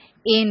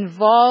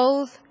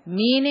involve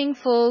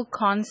meaningful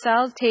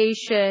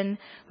consultation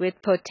with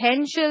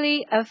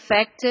potentially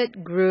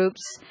affected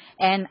groups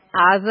and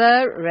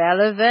other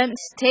relevant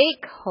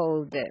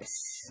stakeholders,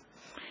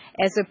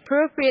 as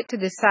appropriate to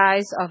the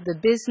size of the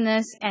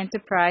business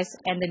enterprise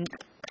and the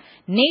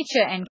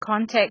nature and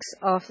context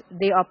of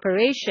the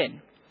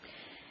operation.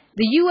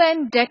 The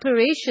UN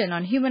Declaration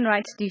on Human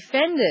Rights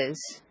Defenders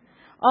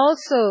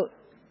also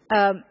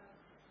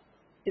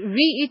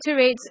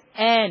reiterates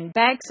and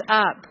backs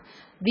up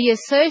the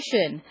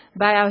assertion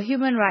by our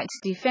human rights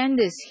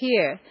defenders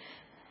here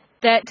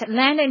that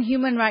land and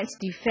human rights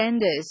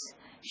defenders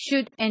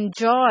should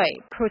enjoy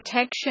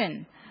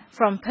protection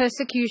from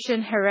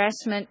persecution,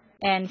 harassment,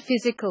 and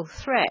physical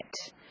threat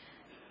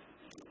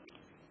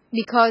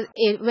because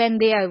when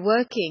they are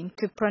working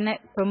to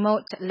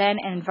promote land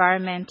and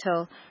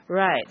environmental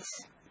rights.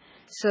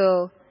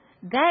 So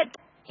that,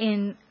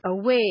 in a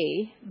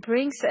way,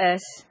 brings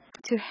us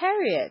to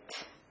Harriet.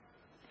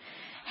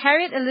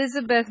 Harriet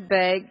Elizabeth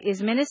Berg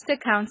is Minister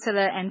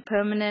Counselor and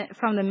from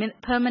the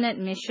Permanent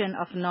Mission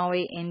of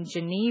Norway in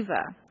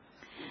Geneva.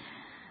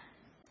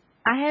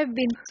 I have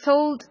been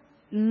told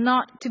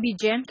not to be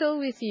gentle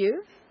with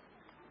you.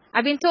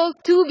 I've been told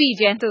to be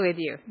gentle with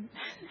you.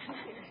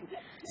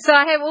 So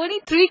I have only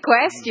 3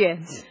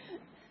 questions.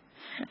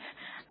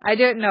 I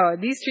don't know.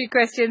 These 3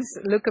 questions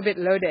look a bit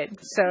loaded.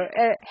 So,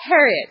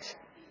 Harriet,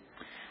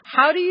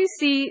 how do you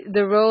see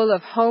the role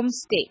of home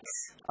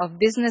states, of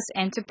business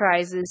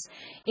enterprises,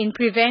 in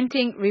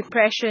preventing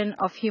repression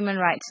of human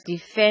rights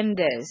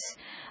defenders?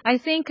 I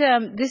think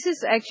this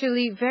is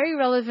actually very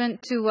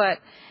relevant to what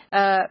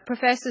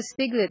Professor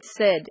Stiglitz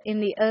said in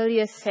the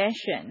earlier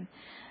session,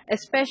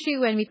 especially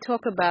when we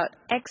talk about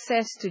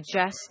access to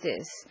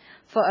justice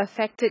for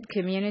affected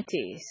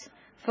communities.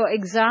 For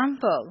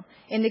example,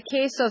 in the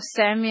case of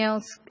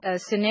Samuel's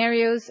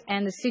scenarios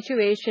and the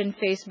situation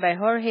faced by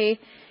Jorge,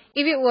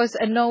 if it was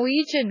a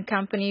Norwegian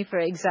company, for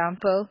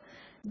example,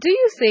 do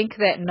you think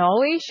that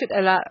Norway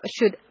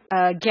should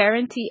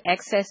guarantee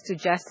access to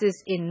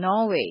justice in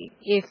Norway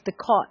if the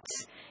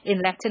courts in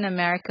Latin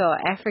America or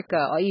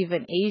Africa or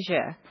even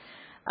Asia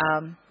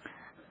are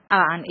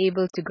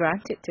unable to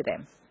grant it to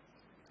them,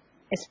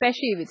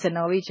 especially if it's a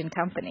Norwegian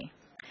company?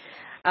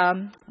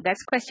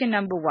 That's question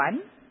number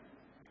 1.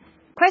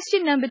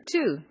 Question number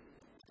 2.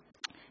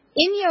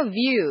 In your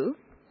view,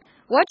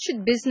 what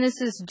should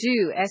businesses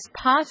do as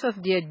part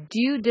of their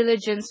due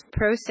diligence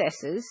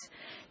processes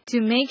to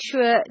make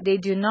sure they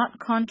do not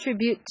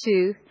contribute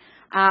to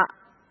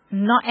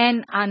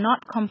and are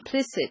not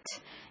complicit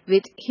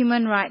with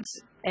human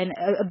rights and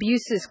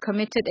abuses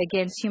committed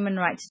against human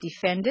rights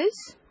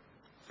defenders?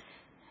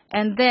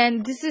 And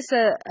then this is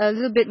a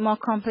little bit more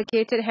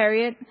complicated,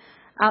 Harriet.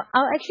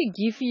 I'll actually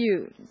give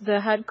you the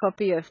hard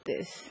copy of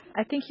this.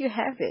 I think you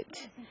have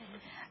it.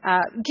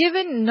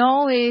 Given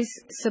Norway's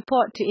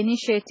support to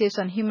initiatives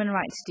on human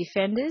rights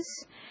defenders,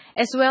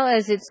 as well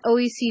as its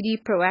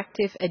OECD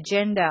proactive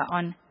agenda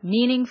on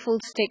meaningful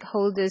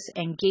stakeholders'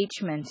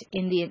 engagement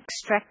in the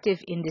extractive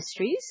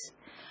industries,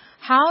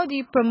 how do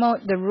you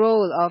promote the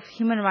role of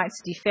human rights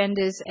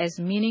defenders as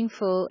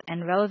meaningful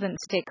and relevant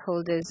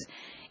stakeholders,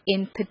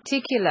 in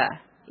particular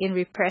in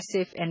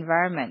repressive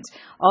environments?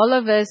 All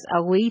of us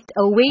are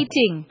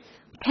awaiting,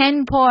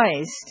 pen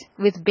poised,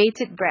 with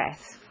bated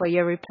breath for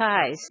your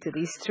replies to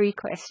these 3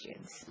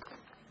 questions.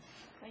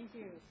 Thank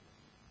you.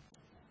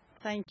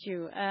 Thank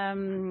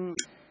you.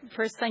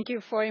 First, thank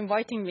you for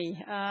inviting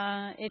me.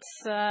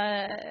 It's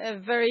a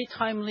very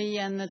timely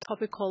and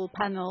topical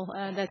panel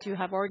that you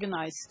have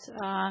organized.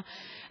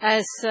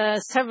 As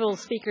several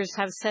speakers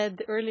have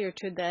said earlier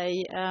today,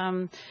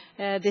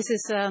 this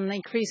is an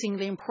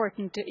increasingly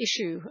important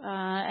issue,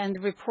 and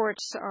the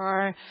reports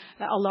are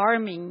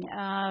alarming.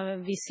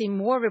 We see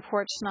more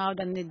reports now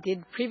than we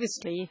did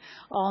previously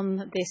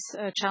on this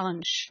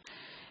challenge.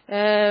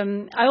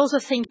 I also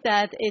think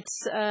that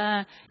it's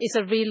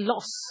a real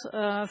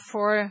loss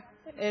for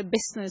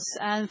business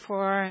and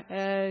for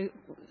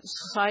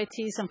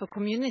societies and for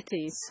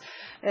communities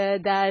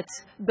that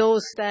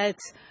those that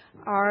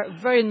are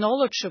very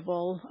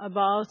knowledgeable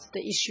about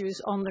the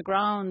issues on the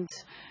ground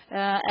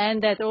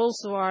and that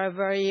also are a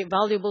very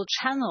valuable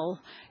channel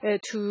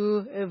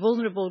to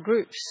vulnerable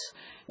groups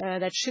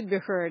that should be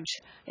heard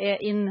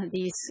in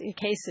these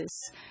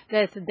cases,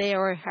 that they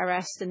are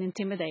harassed and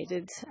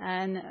intimidated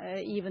and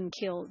even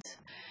killed.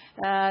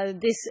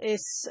 This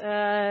is,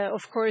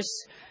 of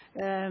course,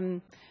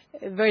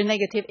 very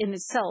negative in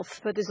itself,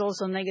 but is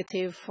also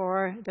negative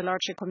for the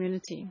larger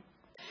community.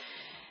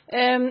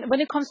 When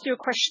it comes to your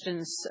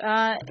questions,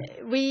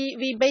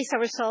 we base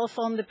ourselves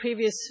on the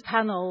previous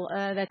panel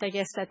that I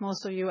guess that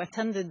most of you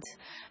attended,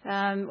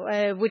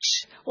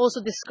 which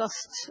also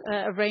discussed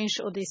a range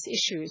of these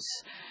issues.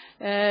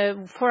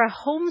 For a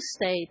home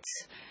state,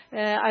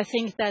 I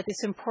think that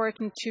it's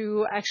important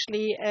to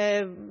actually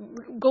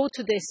go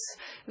to this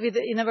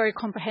in a very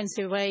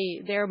comprehensive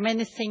way. There are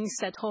many things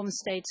that home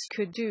states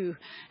could do,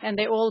 and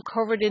they're all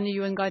covered in the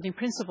UN Guiding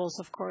Principles,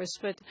 of course,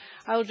 but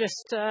I'll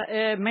just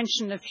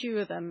mention a few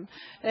of them.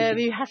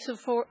 We have to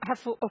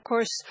have, of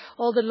course,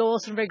 all the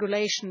laws and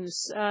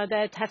regulations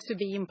that have to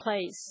be in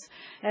place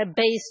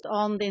based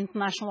on the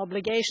international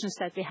obligations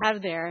that we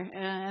have there.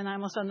 And I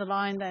must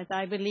underline that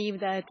I believe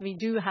that we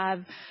do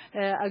have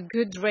a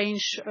good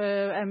range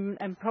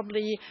and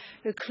probably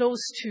close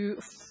to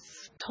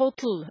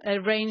total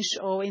range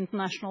of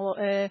international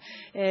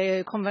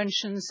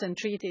conventions and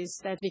treaties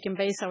that we can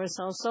base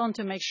ourselves on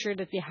to make sure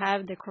that we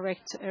have the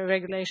correct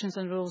regulations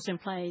and rules in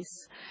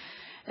place.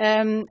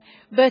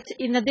 But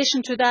in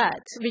addition to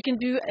that, we can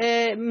do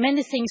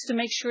many things to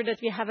make sure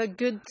that we have a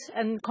good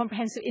and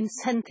comprehensive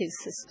incentive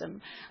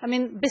system. I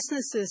mean,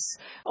 businesses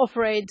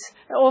operate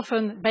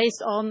often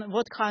based on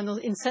what kind of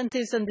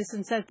incentives and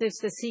disincentives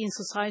they see in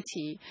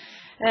society.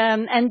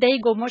 And they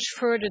go much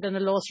further than the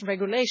laws and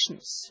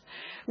regulations.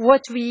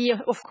 What we,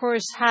 of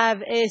course,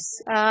 have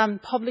is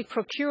public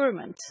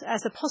procurement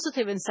as a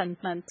positive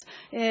incentive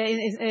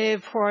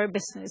for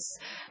business.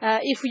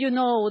 If you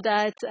know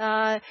that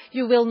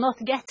you will not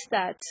get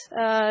that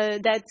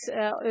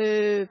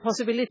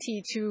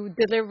possibility to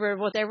deliver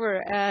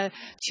whatever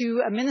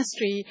to a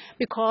ministry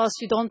because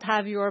you don't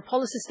have your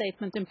policy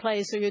statement in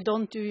place or you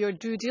don't do your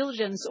due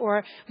diligence,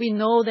 or we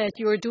know that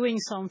you're doing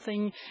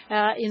something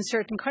in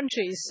certain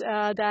countries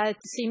that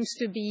seems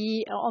to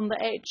be on the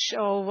edge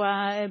of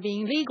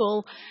being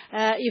legal,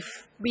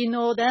 if we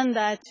know then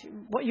that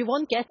you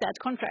won't get that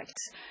contract,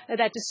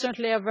 that is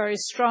certainly a very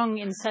strong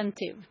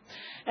incentive.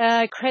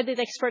 Credit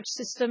expert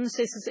systems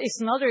is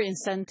another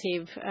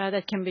incentive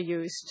that can be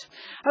used.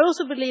 I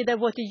also believe that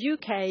what the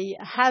UK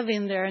have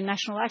in their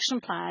national action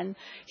plan,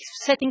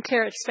 setting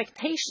clear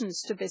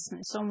expectations to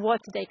business on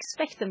what they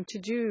expect them to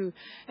do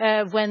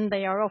when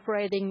they are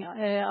operating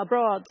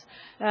abroad,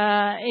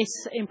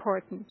 is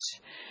important.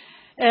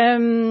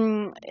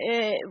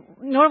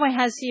 Norway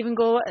has even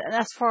gone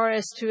as far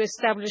as to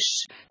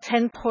establish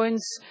 10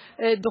 points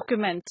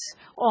document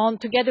on,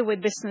 together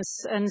with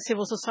business and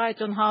civil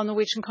society, on how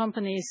Norwegian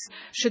companies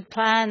should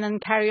plan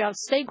and carry out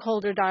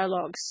stakeholder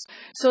dialogues.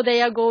 So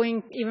they are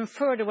going even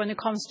further when it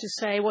comes to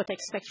say what they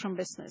expect from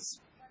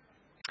business.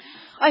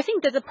 I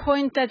think that the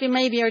point that we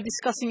maybe are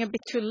discussing a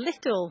bit too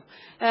little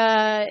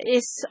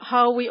is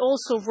how we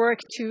also work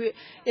to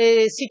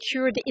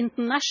secure the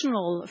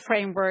international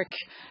framework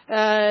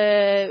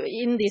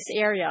in this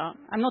area.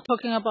 I'm not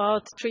talking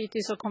about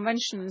treaties or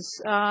conventions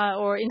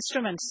or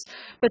instruments,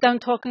 but I'm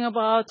talking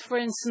about, for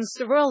instance,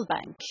 the World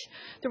Bank.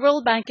 The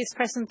World Bank is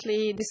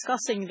presently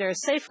discussing their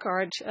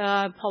safeguard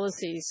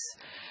policies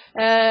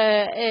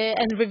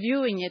and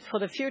reviewing it for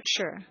the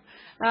future.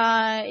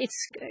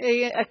 It's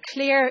a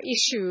clear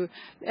issue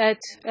that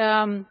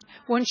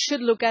one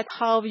should look at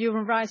how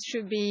human rights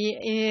should be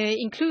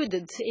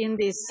included in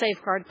these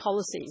safeguard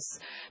policies.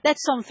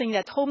 That's something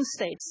that home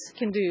states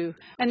can do,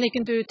 and they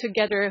can do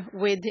together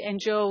with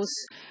NGOs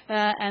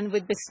and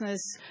with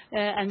business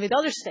and with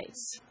other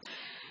states.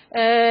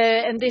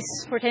 And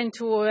this pertains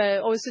to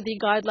OECD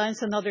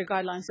guidelines and other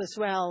guidelines as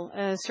well.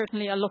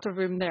 Certainly a lot of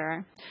room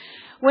there.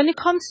 When it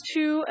comes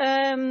to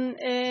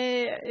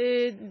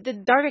the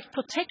direct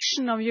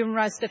protection of human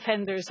rights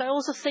defenders, I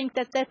also think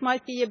that that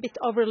might be a bit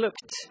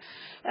overlooked.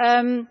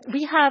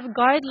 We have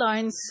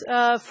guidelines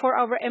for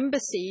our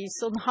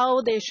embassies on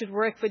how they should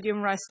work with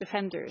human rights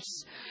defenders.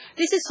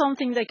 This is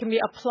something that can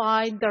be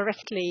applied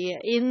directly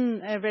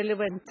in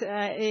relevant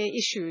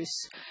issues,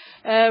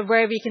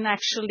 where we can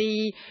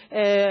actually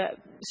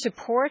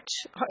support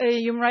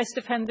human rights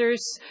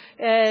defenders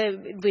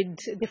with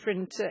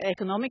different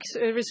economic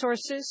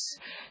resources.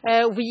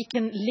 We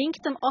can link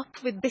them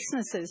up with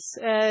businesses,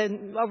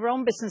 our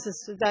own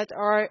businesses that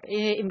are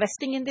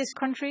investing in these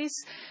countries,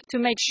 to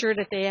make sure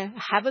that they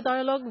have a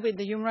dialogue with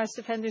the human rights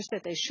defenders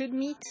that they should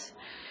meet.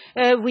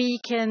 We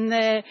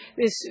can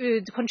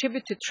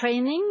contribute to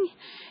training,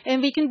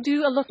 and we can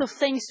do a lot of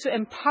things to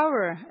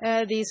empower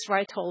these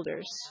right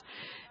holders.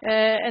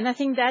 And I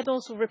think that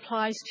also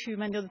replies to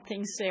many of the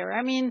things there.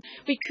 I mean,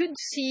 we could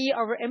see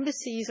our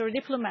embassies or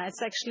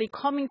diplomats actually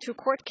coming to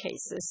court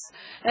cases,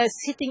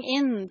 sitting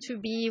in to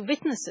be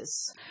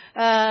witnesses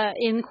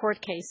in court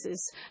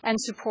cases and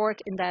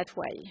support in that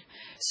way.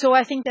 So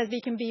I think that we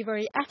can be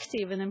very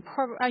active in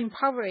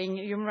empowering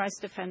human rights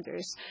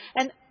defenders.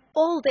 And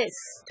all this,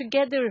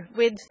 together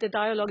with the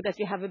dialogue that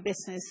we have with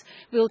business,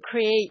 will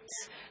create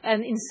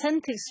an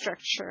incentive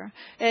structure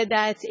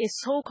that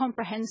is so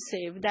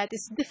comprehensive that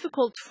it's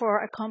difficult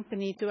for a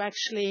company to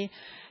actually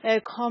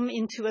come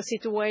into a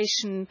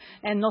situation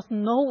and not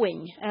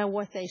knowing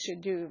what they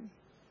should do.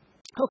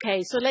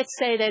 Okay, so let's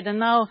say that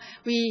now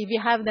we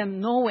have them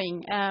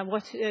knowing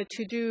what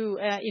to do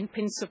in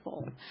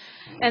principle.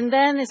 And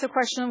then it's a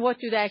question of what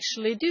do they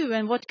actually do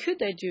and what could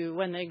they do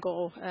when they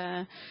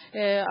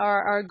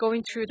are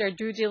going through their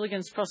due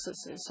diligence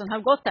processes and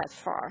have got that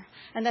far.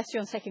 And that's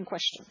your second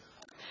question.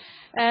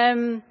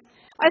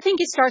 I think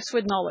it starts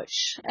with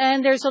knowledge.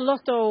 And there's a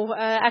lot of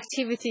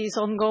activities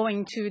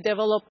ongoing to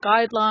develop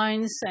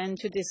guidelines and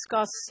to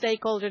discuss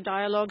stakeholder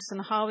dialogues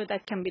and how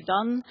that can be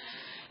done.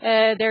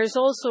 There's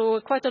also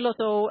quite a lot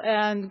of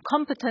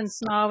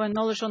competence now and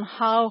knowledge on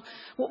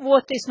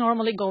what is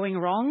normally going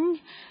wrong.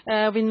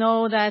 We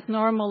know that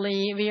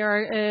normally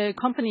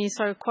companies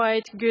are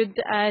quite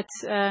good at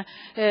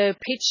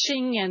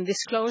pitching and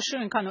disclosure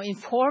and kind of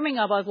informing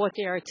about what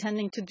they are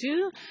intending to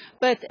do,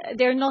 but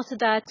they're not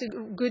that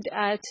good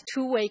at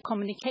two-way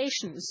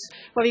communications,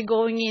 where we're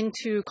going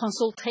into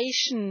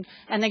consultation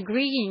and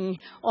agreeing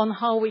on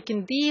how we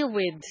can deal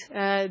with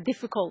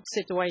difficult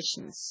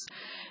situations.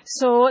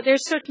 So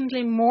there's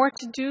certainly more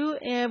to do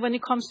when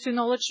it comes to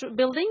knowledge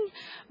building,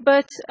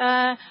 but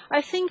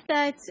I think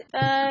that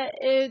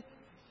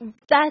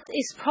that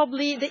is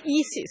probably the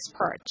easiest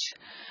part.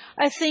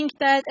 I think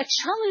that a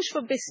challenge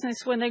for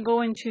business when they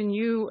go into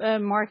new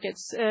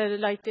markets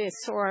like this,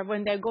 or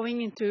when they're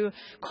going into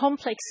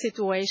complex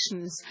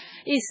situations,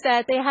 is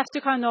that they have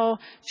to kind of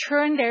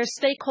turn their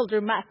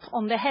stakeholder map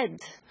on the head.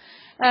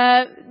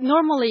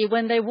 Normally,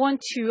 when they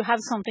want to have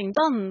something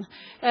done,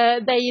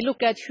 they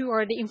look at who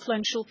are the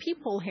influential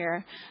people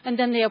here, and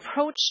then they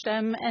approach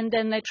them, and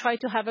then they try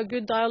to have a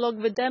good dialogue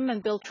with them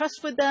and build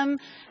trust with them,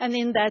 and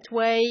in that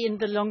way, in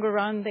the longer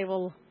run, they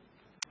will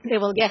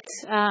get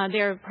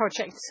their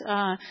projects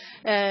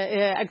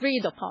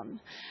agreed upon.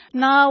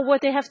 Now,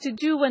 what they have to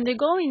do when they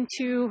go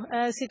into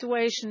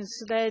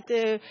situations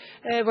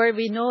where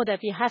we know that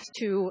we have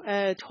to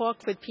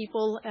talk with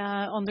people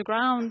on the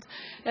ground,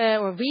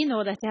 or we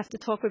know that they have to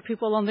talk with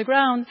people on the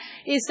ground,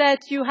 is that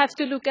you have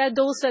to look at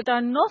those that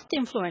are not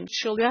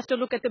influential. You have to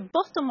look at the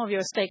bottom of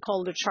your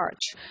stakeholder chart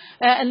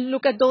and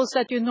look at those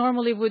that you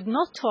normally would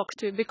not talk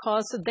to,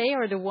 because they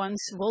are the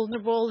ones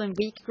vulnerable and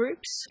weak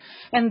groups,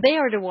 and they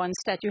are the ones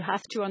that you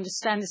have to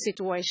understand the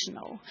situation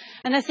of.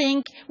 And I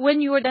think when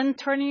you are then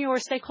turning your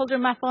stakeholder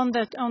map on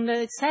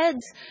its head,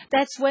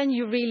 that's when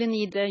you really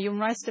need the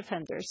human rights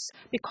defenders,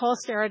 because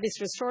there are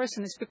this resource,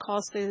 and it's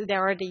because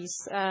there are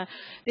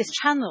this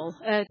channel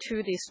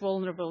to these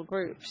vulnerable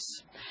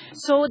groups.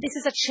 So this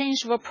is a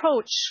change of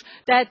approach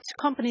that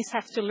companies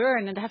have to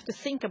learn, and have to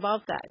think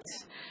about that.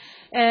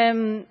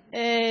 And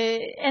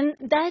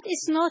that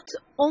is not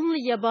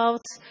only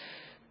about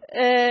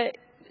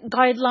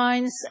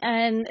guidelines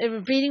and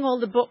reading all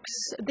the books.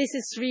 This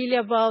is really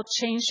about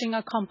changing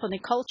a company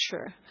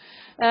culture,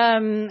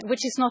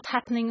 which is not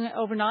happening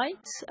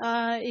overnight.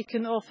 It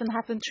can often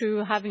happen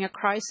through having a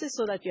crisis,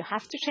 so that you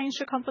have to change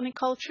the company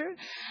culture.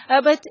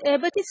 But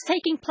it's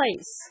taking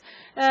place,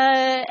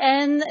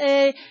 and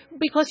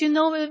because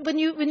when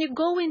you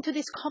go into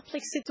these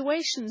complex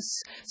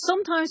situations,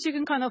 sometimes you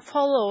can kind of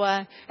follow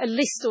a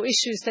list of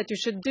issues that you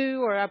should do,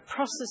 or a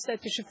process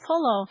that you should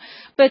follow.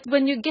 But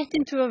when you get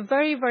into a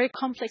very, very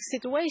complex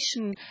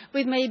situation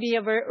with maybe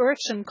a very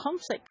urgent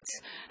conflict,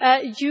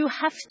 you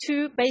have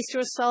to base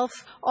yourself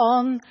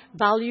on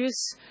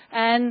values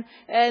and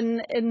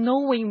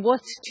knowing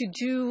what to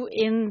do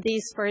in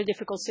these very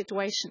difficult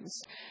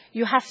situations.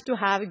 You have to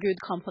have good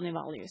company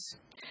values.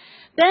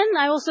 Then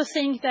I also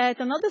think that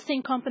another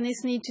thing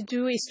companies need to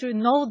do is to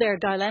know their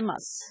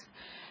dilemmas.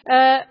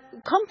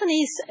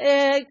 Companies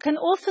can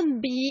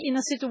often be in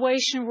a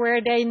situation where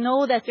they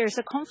know that there's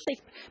a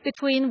conflict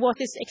between what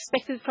is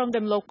expected from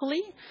them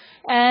locally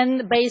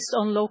and based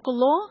on local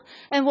law,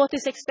 and what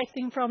is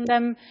expecting from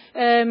them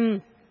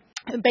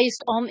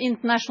based on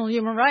international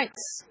human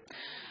rights.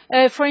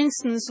 For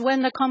instance,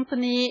 when a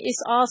company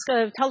is asked,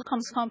 a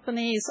telecoms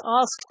company is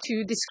asked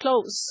to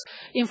disclose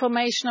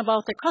information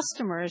about their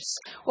customers,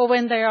 or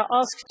when they are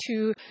asked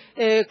to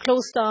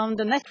close down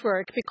the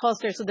network because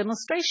there's a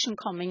demonstration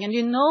coming, and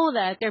you know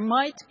that there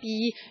might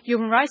be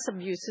human rights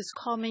abuses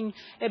coming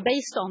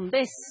based on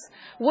this,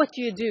 what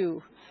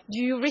do? Do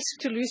you risk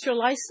to lose your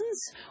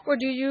license, or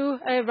do you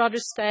rather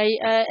stay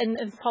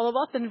and follow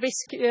up and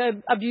risk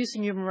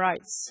abusing human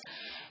rights?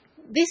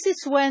 this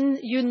is when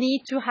you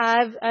need to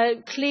have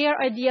a clear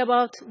idea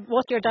about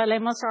what your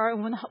dilemmas are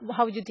and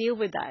how you deal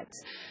with that.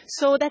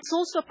 So that's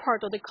also a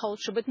part of the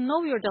culture, but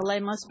know your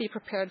dilemmas, be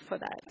prepared for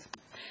that.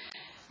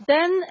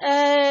 Then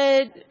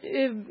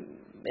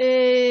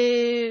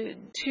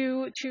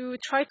to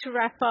try to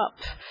wrap up,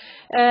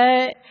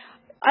 I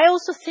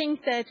also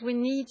think that we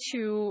need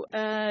to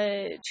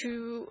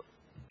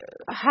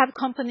have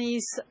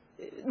companies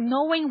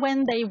knowing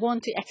when they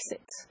want to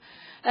exit.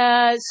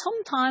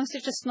 Sometimes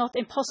it's just not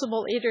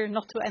impossible either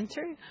not to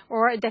enter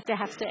or that they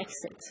have to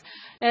exit.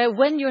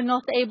 When you're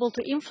not able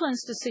to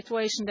influence the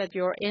situation that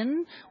you're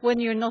in, when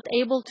you're not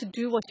able to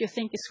do what you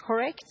think is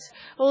correct,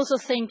 I also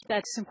think that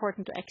it's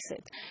important to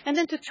exit. And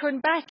then to turn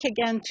back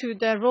again to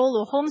the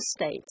role of home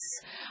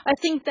states, I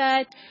think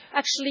that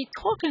actually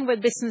talking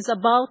with business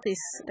about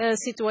these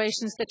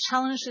situations, the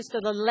challenges,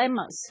 the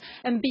dilemmas,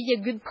 and be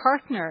a good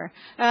partner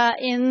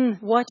in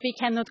what we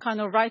cannot kind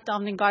of write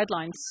down in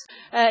guidelines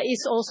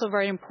is also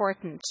very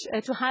important.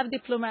 To have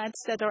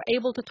diplomats that are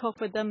able to talk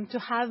with them, to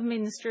have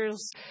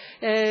ministers,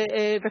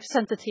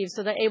 representatives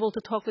that are able to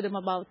talk with them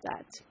about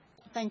that.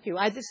 Thank you.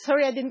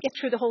 Sorry I didn't get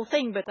through the whole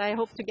thing, but I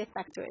hope to get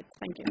back to it.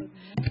 Thank you. No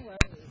worries.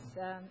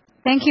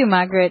 Thank you,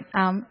 Margaret.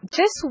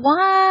 Just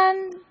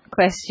one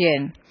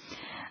question,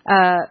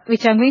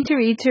 which I'm going to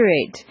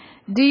reiterate.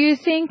 Do you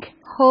think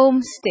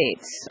home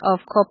states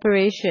of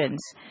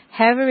corporations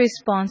have a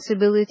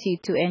responsibility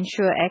to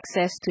ensure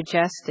access to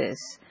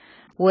justice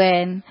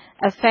when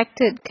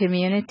affected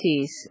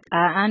communities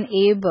are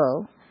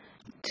unable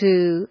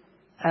to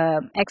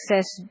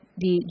access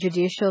the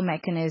judicial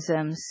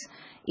mechanisms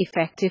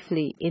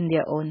effectively in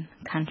their own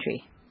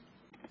country?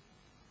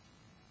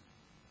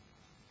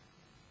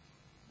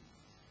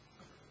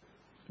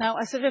 Now,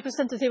 as a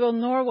representative of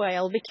Norway,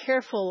 I'll be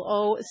careful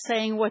of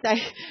saying what I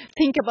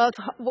think about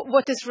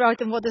what is right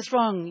and what is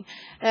wrong.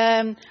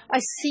 I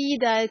see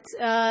that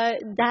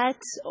that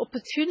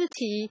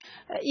opportunity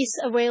is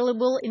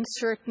available in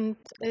certain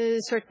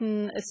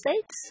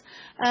states,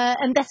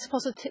 and that's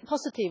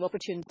positive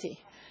opportunity.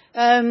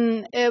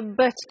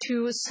 But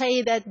to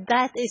say that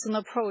that is an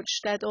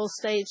approach that all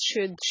states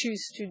should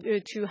choose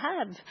to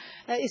have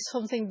is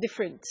something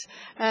different,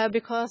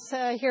 because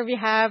here we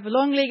have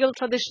long legal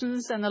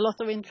traditions and a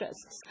lot of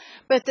interests.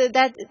 But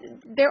that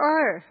there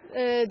are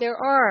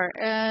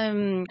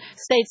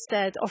states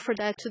that offer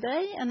that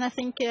today, and I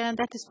think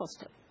that is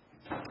positive.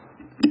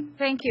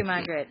 Thank you,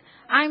 Margaret.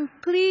 I'm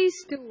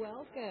pleased to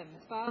welcome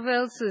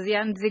Pavel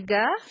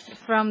Suzyan-Ziga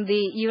from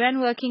the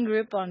UN Working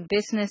Group on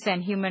Business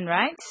and Human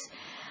Rights.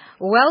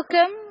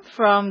 Welcome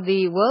from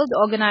the World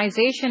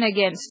Organization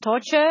Against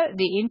Torture,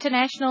 the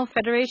International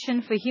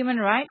Federation for Human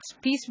Rights,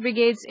 Peace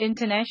Brigades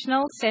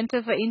International,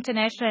 Center for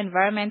International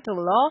Environmental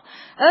Law,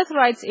 Earth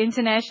Rights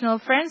International,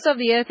 Friends of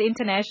the Earth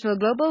International,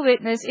 Global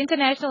Witness,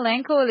 International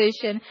Land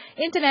Coalition,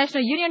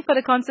 International Union for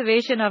the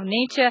Conservation of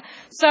Nature.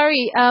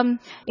 Sorry,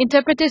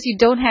 interpreters, you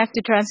don't have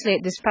to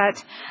translate this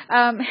part.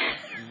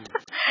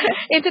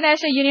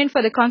 International Union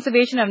for the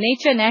Conservation of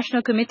Nature,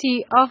 National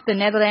Committee of the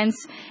Netherlands,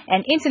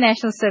 and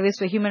International Service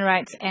for Human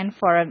Rights and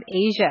Forum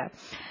Asia.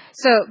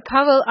 So,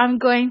 Pavel, I'm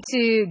going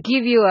to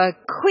give you a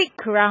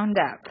quick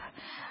roundup.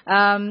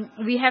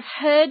 We have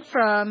heard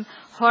from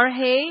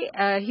Jorge,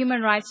 a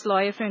human rights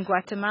lawyer from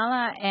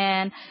Guatemala,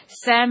 and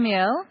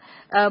Samuel,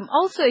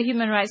 also a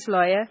human rights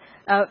lawyer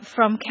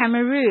from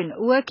Cameroon,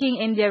 working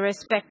in their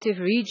respective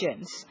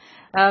regions.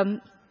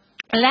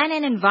 Land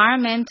and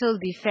environmental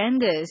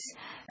defenders,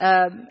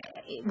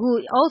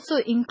 who also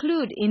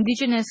include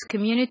indigenous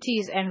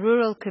communities and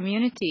rural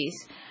communities,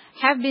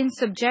 have been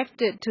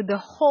subjected to the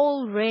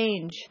whole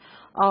range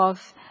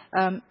of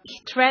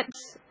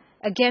threats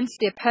against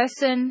their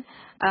person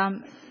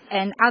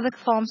and other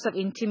forms of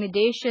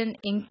intimidation,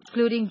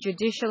 including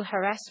judicial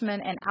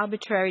harassment and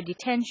arbitrary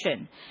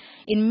detention.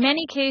 In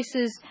many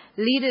cases,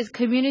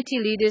 community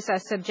leaders are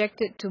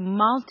subjected to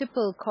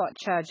multiple court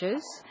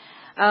charges,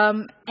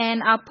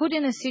 and are put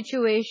in a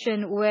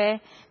situation where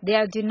they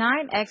are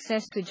denied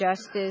access to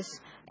justice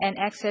and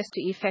access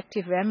to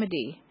effective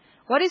remedy.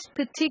 What is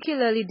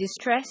particularly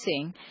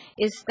distressing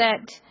is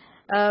that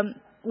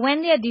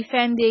when they are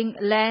defending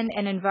land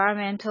and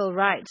environmental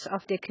rights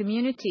of their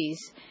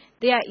communities,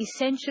 they are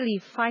essentially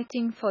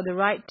fighting for the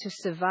right to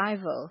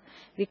survival,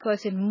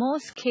 because in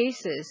most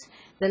cases,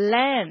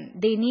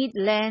 they need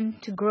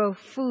land to grow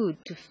food,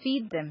 to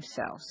feed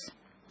themselves.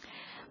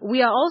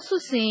 We are also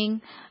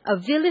seeing a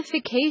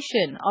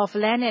vilification of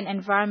land and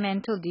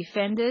environmental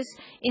defenders,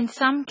 in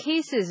some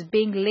cases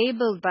being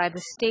labeled by the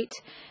state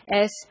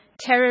as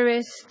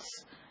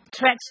terrorists,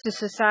 threats to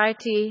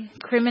society,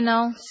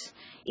 criminals,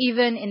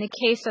 even in the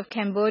case of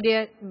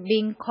Cambodia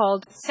being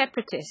called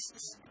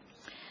separatists.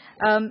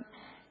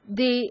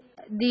 The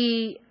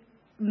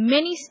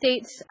many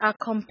states are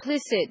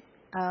complicit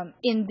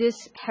in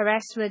this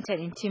harassment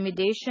and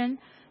intimidation,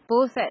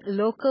 both at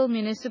local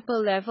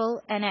municipal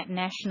level and at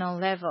national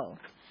level.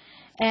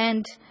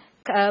 And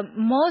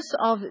most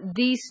of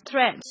these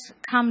threats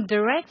come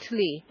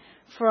directly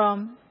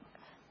from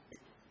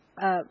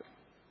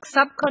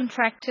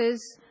subcontractors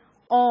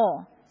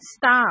or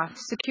staff,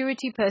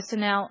 security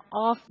personnel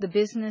of the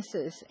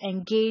businesses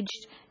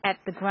engaged at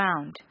the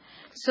ground.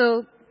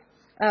 So,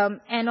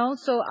 and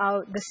also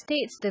the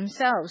states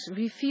themselves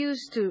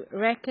refuse to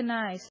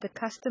recognize the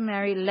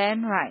customary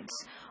land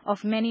rights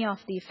of many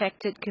of the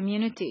affected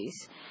communities.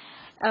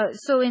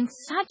 So in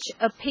such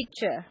a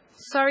picture,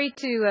 sorry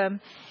to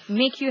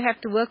make you have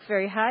to work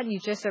very hard, you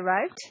just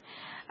arrived.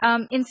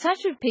 In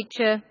such a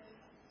picture,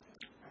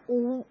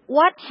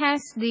 what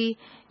has the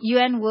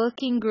UN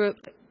working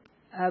group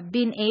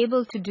been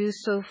able to do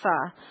so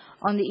far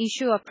on the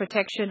issue of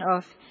protection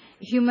of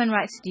human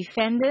rights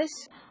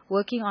defenders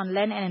working on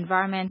land and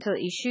environmental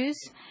issues?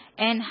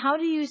 And how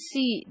do you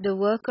see the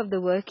work of the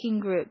working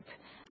group?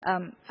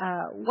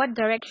 What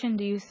direction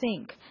do you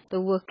think the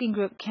working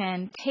group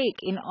can take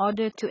in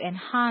order to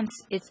enhance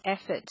its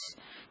efforts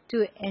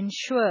to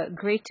ensure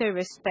greater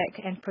respect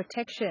and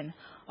protection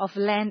of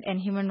land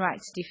and human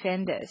rights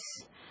defenders?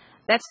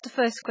 That's the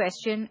first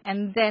question,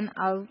 and then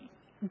I'll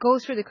go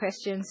through the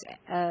questions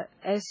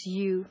as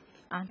you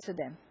answer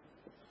them.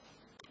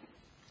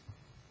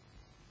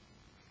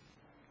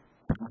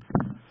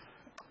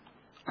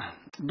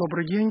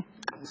 Добрый день.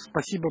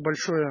 Спасибо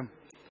большое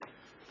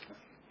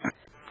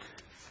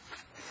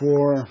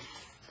for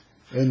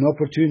an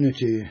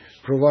opportunity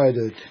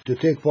provided to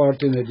take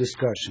part in the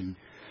discussion.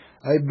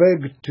 I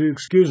beg to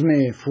excuse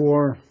me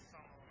for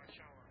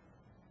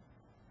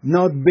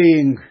not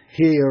being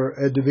here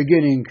at the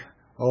beginning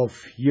of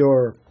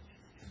your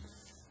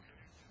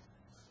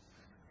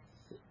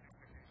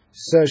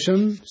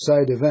session,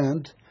 side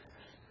event.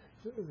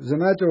 The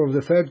matter of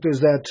the fact is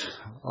that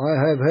I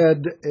have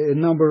had a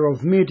number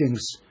of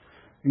meetings,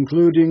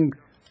 including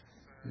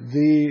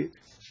the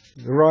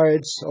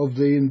rights of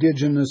the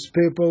indigenous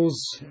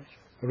peoples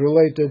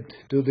related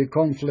to the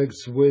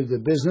conflicts with the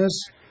business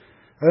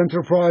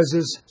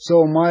enterprises,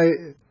 so my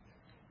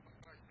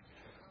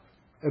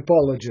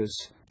apologies.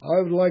 I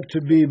would like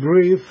to be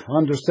brief,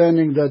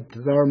 understanding that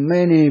there are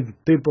many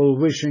people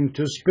wishing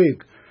to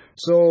speak.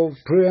 So,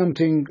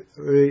 preempting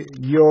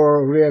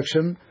your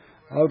reaction,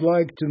 I would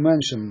like to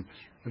mention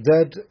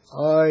that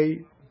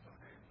I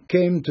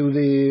came to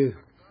the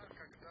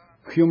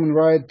human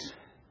rights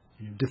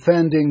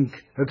defending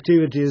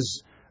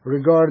activities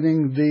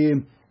regarding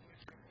the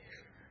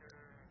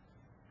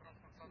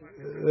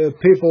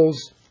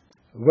peoples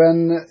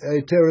when a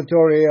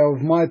territory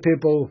of my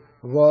people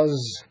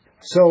was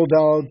sold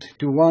out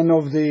to one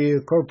of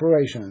the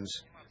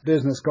corporations,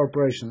 business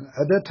corporation.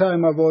 At that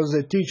time I was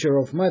a teacher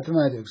of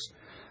mathematics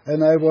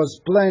and I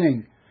was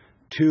planning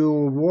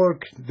to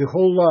work the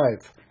whole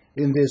life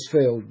in this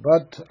field.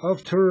 But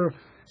after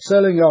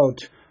selling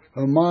out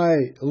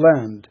my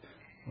land,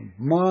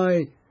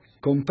 my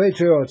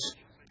compatriots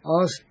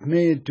asked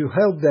me to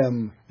help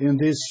them in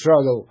this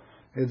struggle,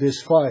 in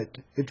this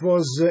fight. It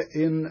was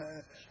in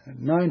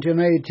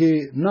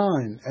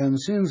 1989, and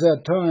since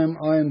that time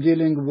I am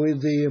dealing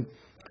with the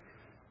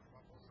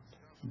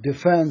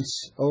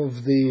defense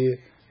of the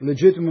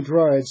legitimate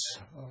rights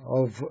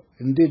of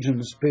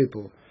indigenous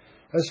people.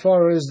 As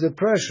far as the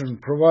pressure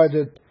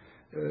provided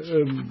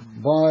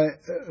by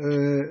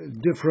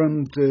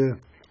different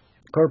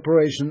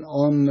corporations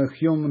on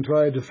human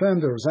rights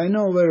defenders, I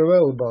know very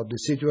well about the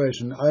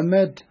situation. I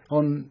met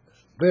on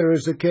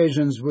various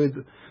occasions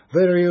with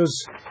various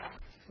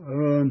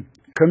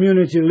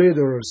community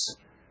leaders,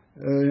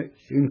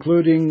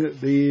 including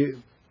the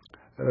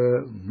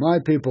my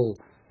people,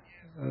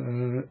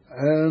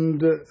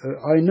 and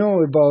I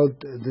know about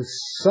the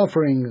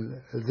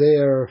suffering they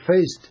are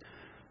faced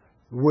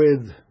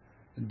with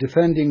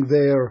defending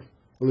their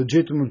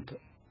legitimate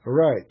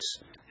rights.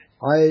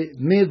 I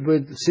meet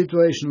with a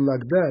situation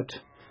like that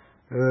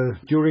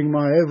during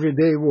my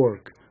everyday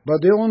work.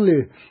 But the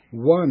only I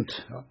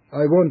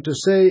want to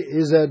say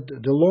is that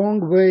the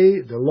long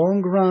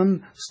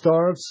run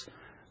starts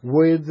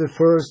with the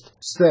first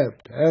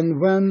step. And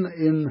when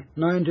in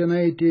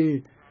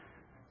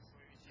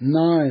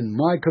 1989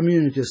 my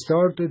community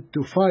started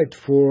to fight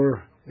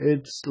for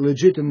its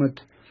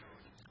legitimate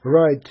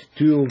right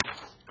to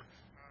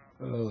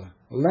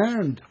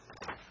land,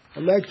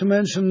 I'd like to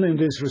mention in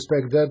this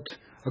respect that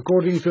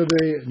according to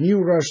the new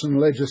Russian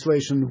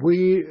legislation,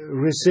 we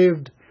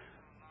received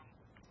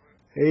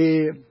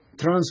a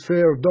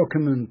transfer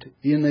document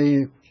in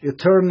an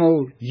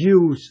eternal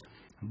use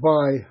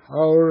by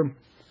our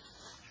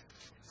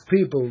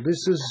people.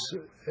 This is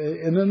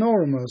an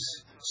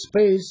enormous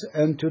space,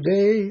 and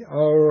today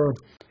our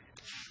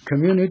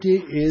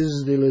community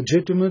is the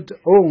legitimate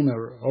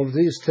owner of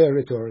this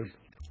territory.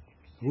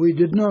 We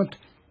did not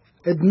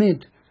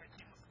admit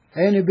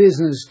any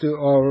business to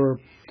our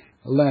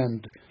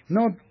land,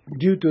 not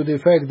due to the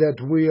fact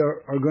that we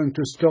are going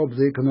to stop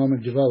the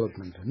economic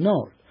development.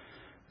 No.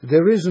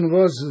 The reason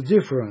was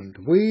different.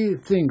 We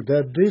think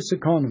that this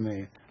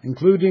economy,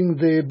 including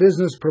the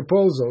business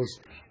proposals,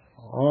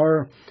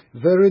 are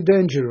very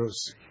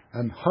dangerous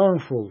and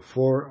harmful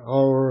for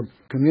our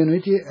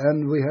community,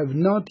 and we have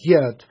not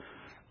yet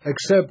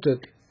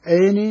accepted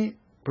any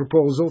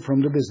proposal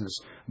from the business.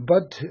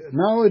 But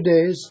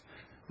nowadays,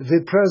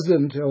 the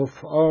president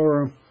of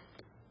our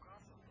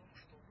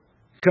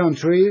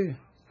country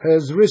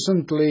has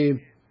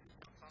recently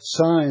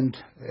signed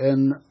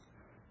an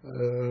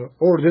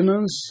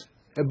ordinance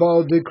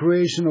about the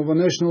creation of a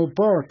national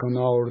park on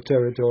our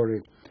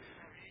territory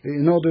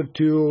in order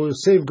to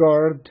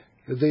safeguard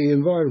the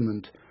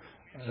environment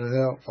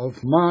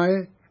of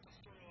my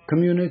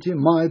community,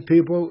 my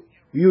people,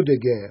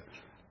 Udege.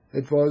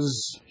 It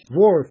was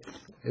worth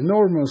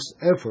enormous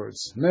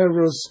efforts,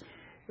 nervous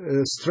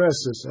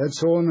stresses, and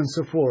so on and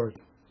so forth.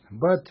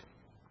 But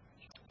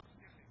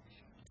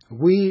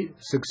we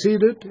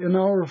succeeded in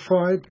our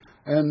fight,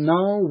 and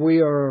now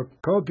we are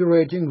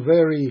cooperating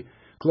very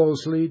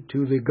closely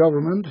to the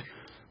government,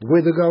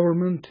 with the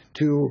government,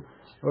 to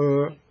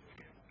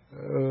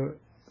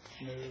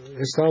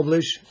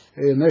establish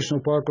a national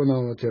park on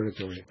our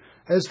territory.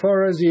 As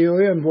far as the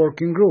UN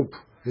working group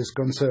is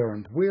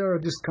concerned, we are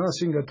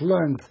discussing at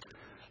length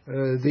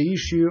the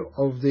issue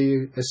of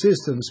the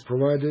assistance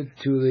provided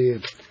to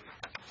the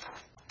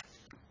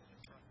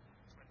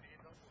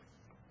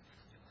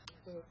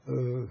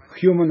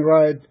human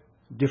rights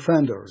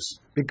defenders,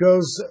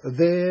 because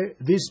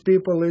these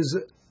people is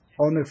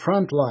on the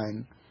front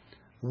line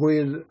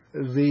with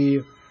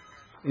the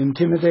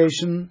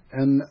intimidation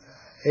and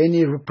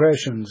any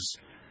repressions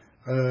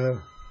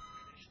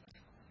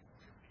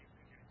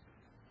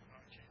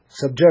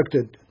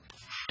subjected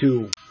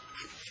to.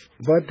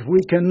 But we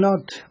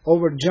cannot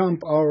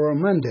overjump our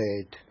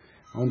mandate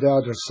on the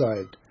other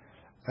side.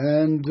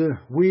 And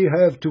we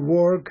have to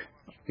work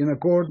in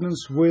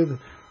accordance with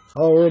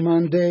our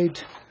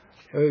mandate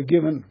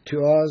given to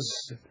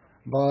us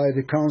by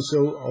the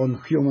Council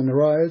on Human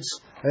Rights,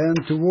 and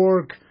to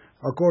work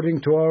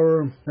according to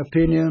our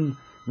opinion,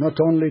 not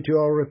only to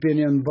our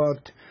opinion,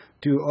 but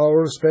to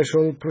our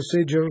special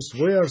procedures.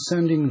 We are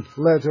sending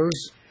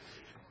letters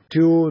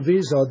to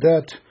these or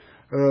that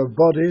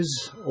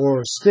bodies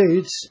or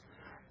states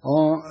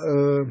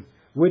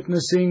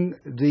witnessing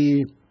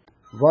the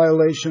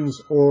violations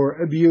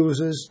or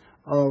abuses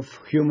of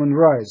human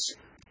rights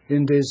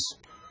in these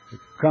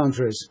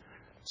countries.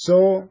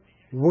 So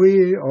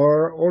we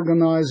are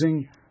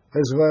organizing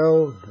as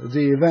well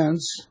the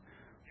events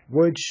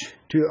which,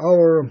 to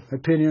our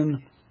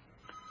opinion,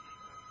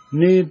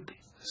 need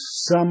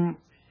some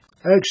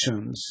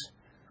actions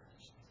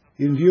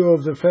in view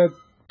of the fact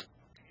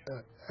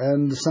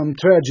and some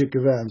tragic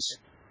events.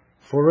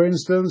 For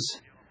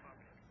instance,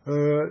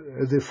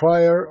 the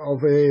fire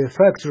of a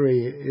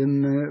factory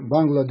in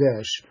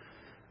Bangladesh.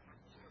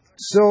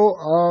 So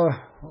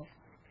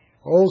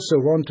also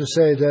want to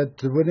say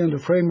that within the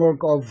framework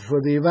of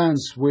the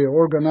events we are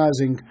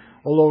organizing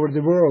all over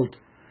the world,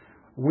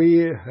 we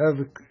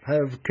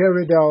have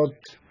carried out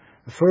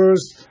the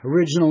first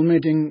regional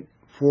meeting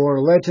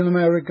for Latin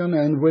American,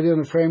 and within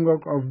the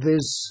framework of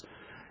this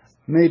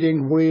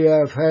meeting we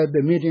have had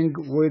a meeting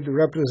with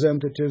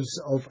representatives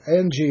of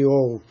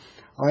NGO.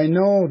 I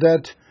know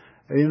that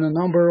in a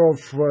number of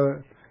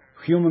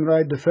human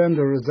rights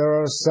defenders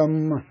there are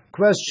some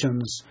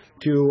questions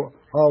to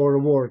our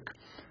work.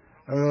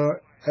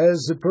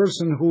 As a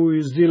person who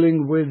is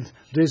dealing with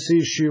this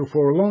issue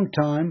for a long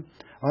time,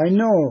 I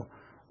know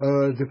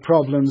the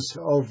problems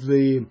of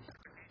the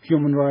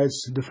human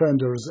rights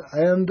defenders,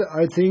 and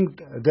I think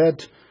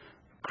that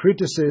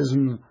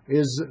criticism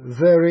is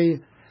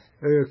very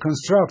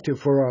constructive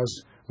for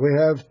us. We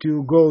have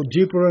to go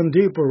deeper and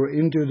deeper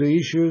into the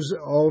issues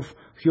of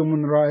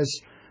human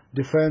rights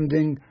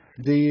defending,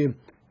 the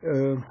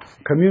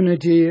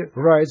community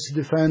rights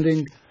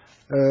defending,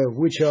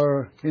 which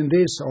are in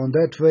this or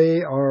that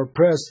way are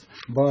pressed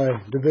by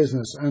the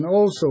business. And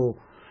also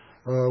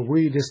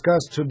we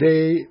discussed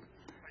today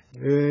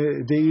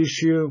the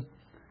issue,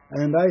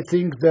 and I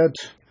think that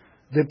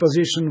the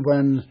position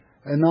when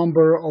a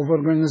number of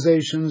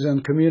organizations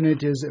and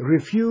communities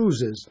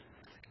refuses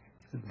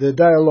the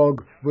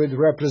dialogue with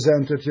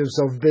representatives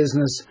of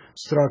business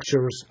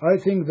structures, I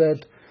think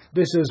that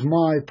this is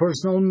my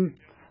personal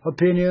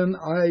opinion.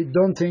 I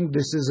don't think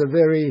this is a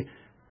very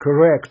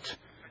correct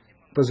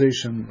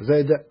position.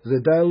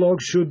 The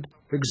dialogue should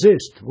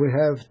exist. We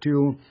have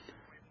to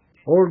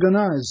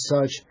organize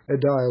such a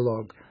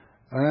dialogue,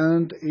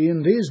 and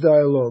in this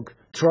dialogue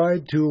try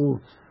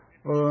to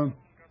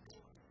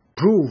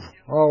prove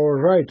our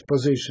right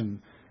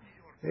position.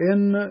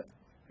 In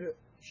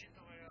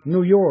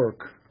New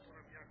York,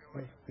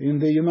 in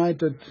the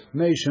United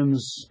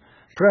Nations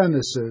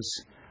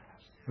premises,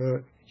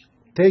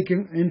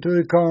 taking into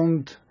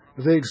account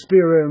the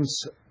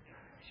experience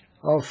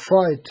of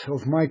fight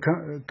of my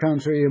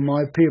country and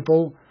my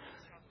people,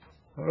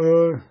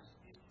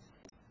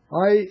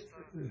 I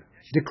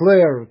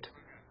declared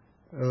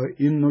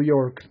in New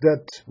York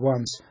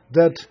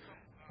that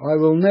I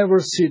will never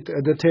sit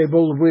at the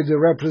table with the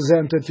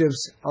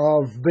representatives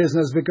of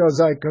business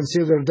because I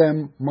consider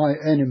them my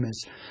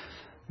enemies.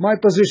 My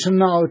position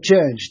now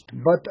changed,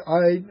 but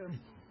I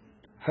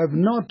have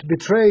not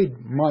betrayed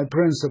my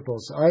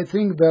principles. I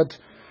think that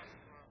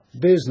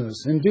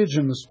business,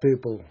 indigenous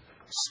people,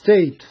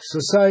 state,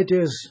 society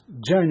as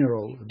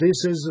general,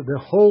 this is the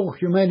whole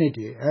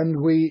humanity,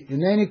 and we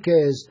in any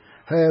case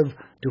have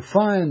to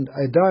find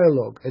a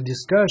dialogue, a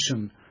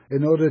discussion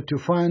in order to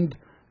find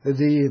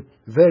the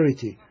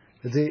verity.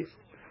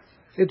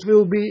 It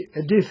will be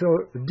a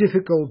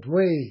difficult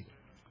way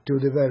to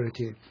the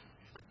verity,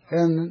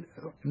 and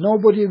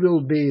nobody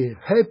will be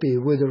happy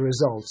with the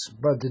results,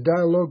 but the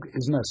dialogue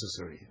is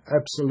necessary,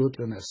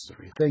 absolutely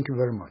necessary. Thank you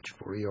very much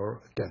for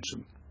your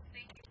attention.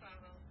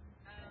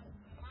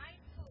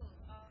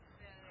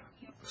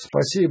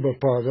 Спасибо,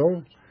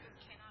 Павел.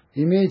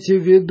 Имейте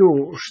в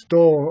виду,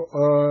 что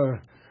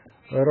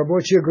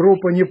рабочая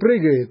группа не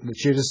прыгает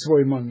через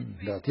свой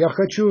мандат. Я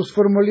хочу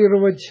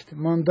сформулировать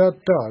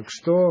мандат так,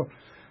 что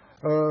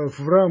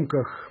в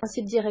рамках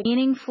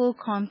meaningful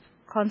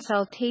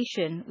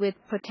consultation with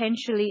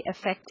potentially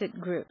affected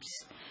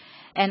groups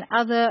and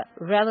other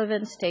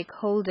relevant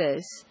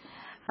stakeholders,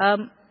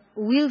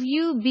 will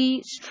you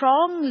be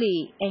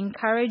strongly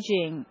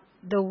encouraging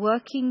the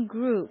working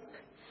group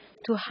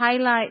to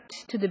highlight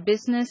to the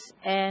business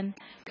and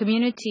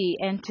community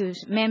and to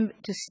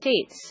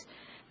states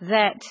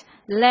that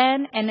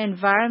land and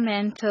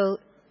environmental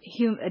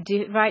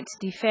rights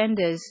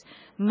defenders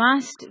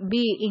must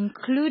be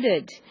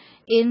included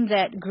in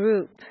that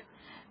group,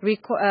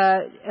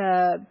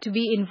 to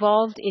be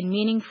involved in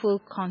meaningful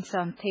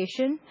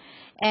consultation?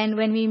 And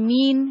when we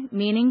mean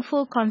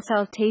meaningful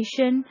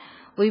consultation,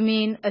 we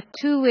mean a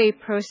two-way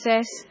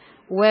process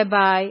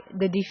whereby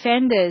the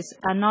defenders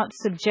are not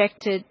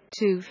subjected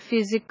to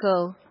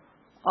physical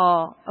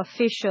or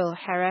official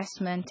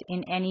harassment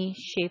in any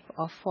shape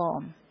or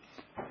form.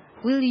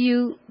 Will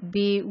you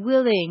be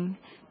willing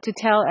to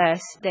tell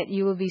us that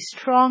you will be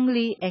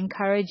strongly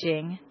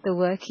encouraging the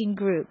working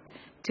group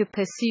to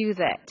pursue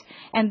that?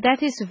 And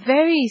that is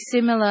very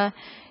similar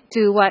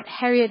to what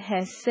Harriet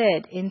has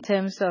said in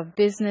terms of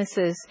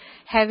businesses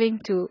having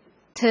to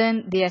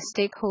turn their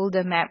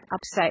stakeholder map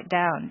upside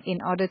down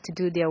in order to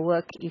do their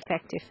work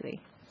effectively.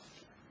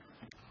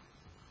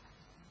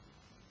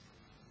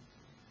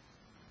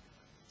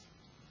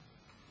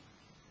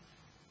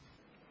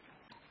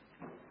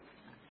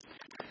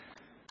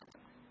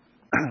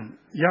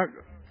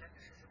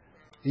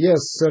 Yes,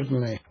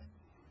 certainly.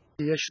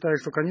 Я считаю,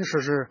 что,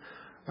 конечно же,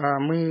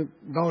 мы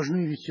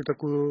должны вести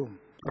такую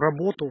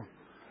работу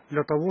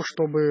для того,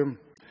 чтобы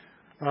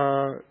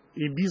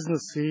и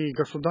бизнес, и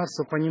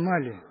государство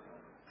понимали,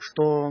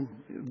 что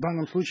в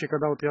данном случае,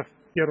 когда вот я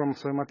в первом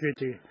своем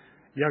ответе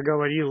я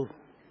говорил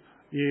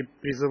и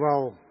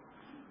призывал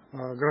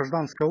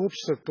гражданское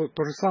общество,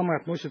 то же самое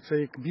относится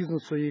и к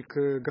бизнесу, и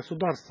к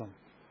государствам,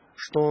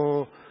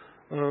 что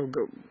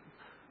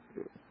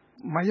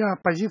моя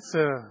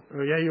позиция,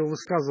 я ее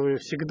высказываю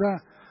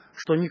всегда,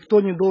 что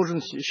никто не должен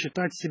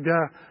считать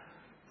себя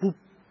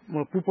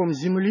пупом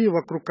земли,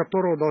 вокруг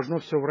которого должно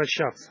все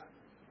вращаться.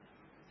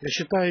 Я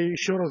считаю,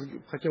 еще раз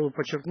хотел бы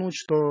подчеркнуть,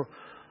 что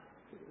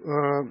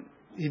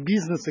и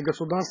бизнес, и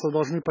государство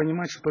должны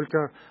понимать, что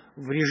только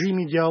в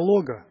режиме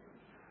диалога,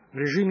 в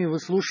режиме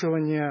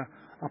выслушивания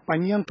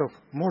оппонентов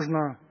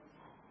можно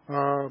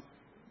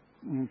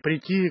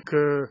прийти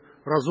к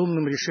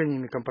разумным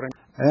решениям и компромиссам.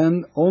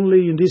 And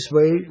only in this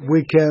way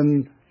we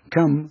can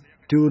come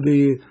to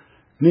the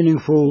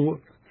meaningful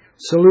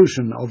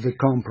solution of the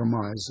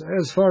compromise.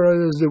 As far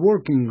as the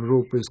working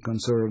group is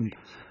concerned,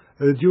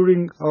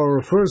 during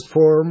our first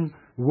forum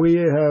we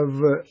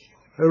have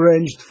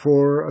arranged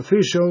for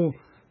official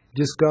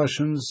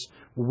discussions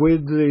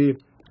with the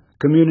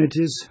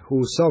communities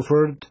who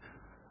suffered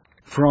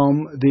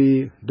from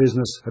the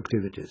business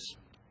activities.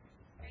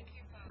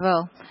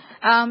 Well,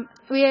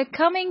 we are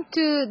coming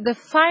to the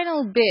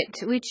final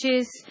bit, which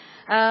is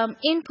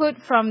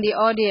input from the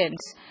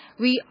audience.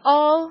 We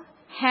all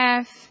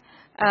have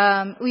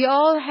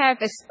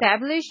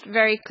established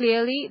very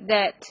clearly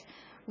that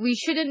we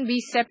shouldn't be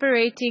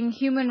separating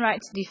human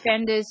rights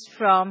defenders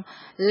from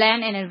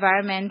land and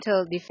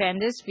environmental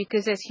defenders,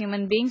 because as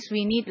human beings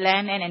we need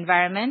land and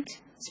environment.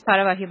 It's part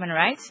of our human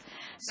rights.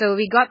 So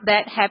we got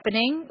that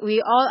happening.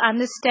 We all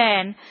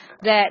understand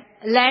that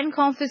land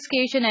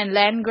confiscation and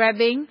land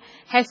grabbing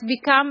has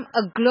become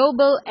a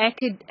global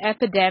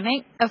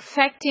epidemic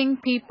affecting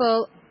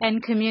people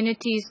and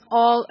communities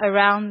all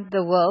around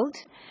the world.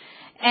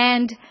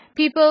 And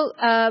people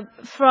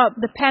from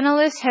the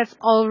panelists have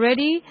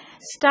already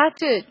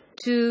started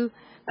to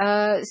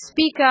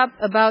speak up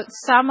about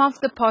some of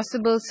the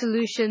possible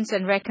solutions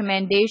and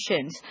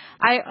recommendations.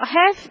 I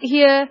have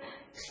here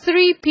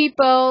 3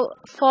 people,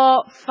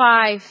 4,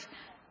 5, 6.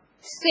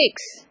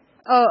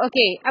 Oh,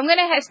 okay. I'm going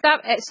to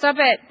stop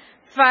at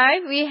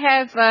 5. We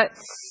have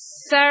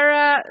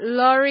Sarah,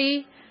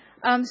 Laurie.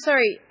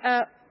 Sorry.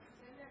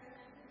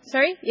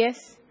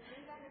 Yes.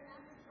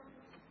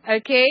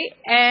 Okay,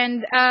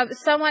 and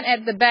someone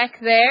at the back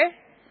there,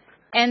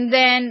 and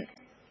then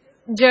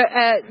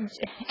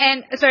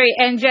and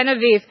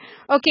Genevieve.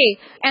 Okay,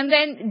 and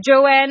then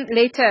Joanne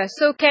later.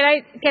 So can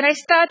I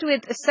start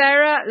with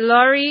Sarah,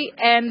 Laurie,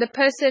 and the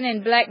person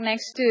in black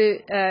next to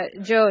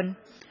Joan?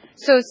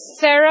 So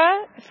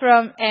Sarah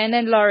and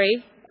then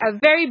Laurie,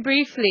 very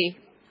briefly.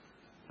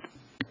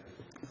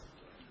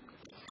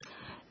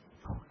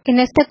 En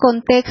este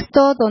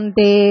contexto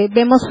donde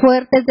vemos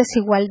fuertes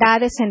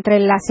desigualdades entre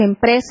las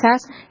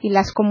empresas y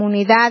las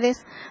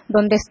comunidades,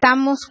 donde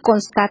estamos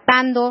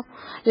constatando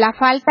la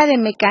falta de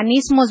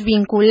mecanismos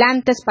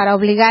vinculantes para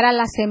obligar a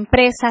las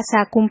empresas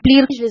a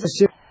cumplir,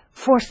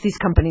 force these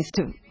companies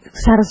to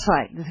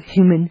satisfy the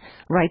human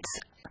rights,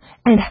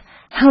 and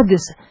how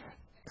this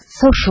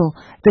social,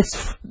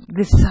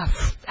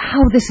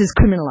 how this is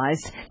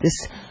criminalized,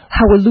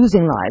 how we're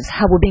losing lives,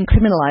 how we're being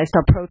criminalized,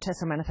 our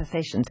protests or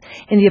manifestations.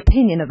 In the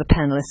opinion of the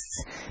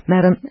panelists,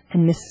 Madam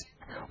and Miss,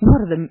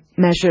 what are the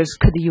measures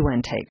could the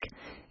UN take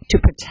to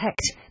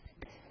protect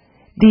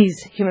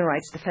these human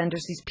rights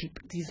defenders,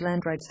 these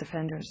land rights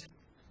defenders?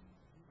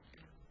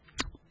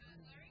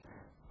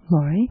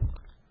 Laurie?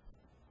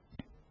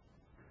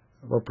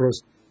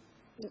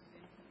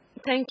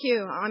 Thank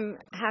you. I'm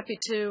happy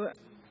to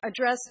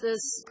address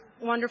this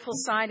wonderful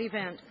side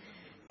event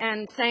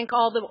and thank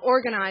all the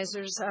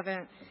organizers of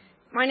it.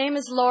 My name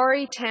is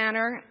Laurie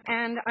Tanner,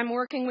 and I'm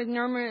working with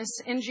numerous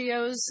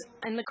NGOs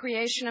in the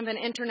creation of an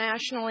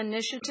international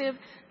initiative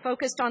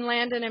focused on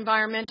land and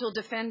environmental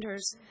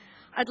defenders.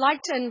 I'd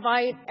like to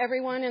invite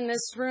everyone in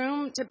this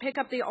room to pick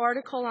up the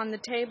article on the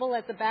table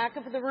at the back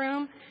of the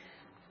room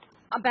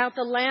about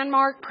the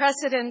landmark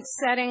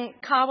precedent-setting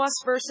Cawas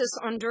versus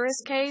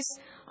Honduras case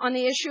on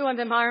the issue of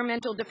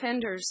environmental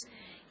defenders.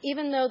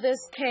 Even though this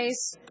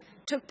case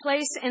took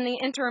place in the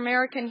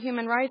Inter-American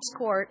Human Rights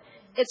Court,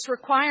 its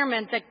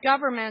requirement that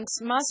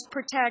governments must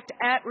protect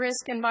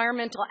at-risk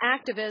environmental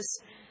activists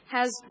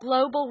has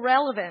global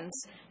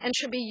relevance and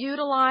should be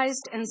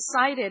utilized and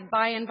cited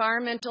by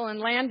environmental and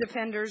land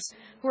defenders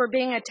who are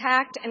being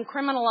attacked and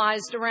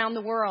criminalized around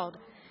the world.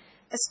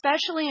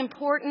 Especially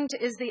important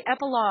is the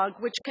epilogue,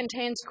 which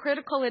contains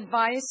critical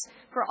advice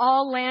for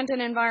all land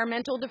and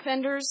environmental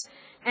defenders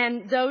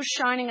and those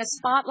shining a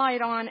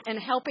spotlight on and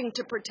helping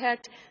to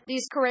protect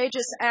these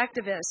courageous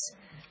activists.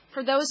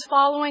 For those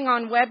following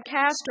on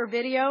webcast or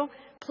video,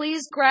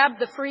 please grab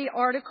the free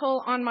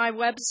article on my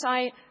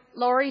website,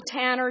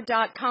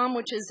 laurietanner.com,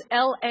 which is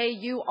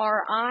LauriTanner.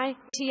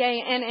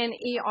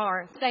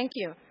 Thank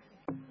you.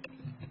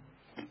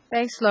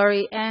 Thanks,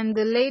 Laurie. And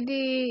the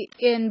lady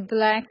in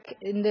black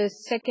in the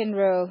second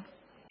row,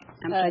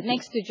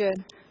 next to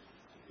Jen.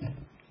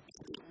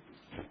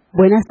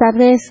 Buenas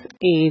tardes,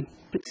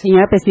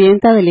 señora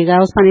presidenta,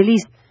 delegados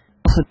panelistas.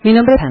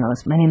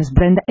 My name is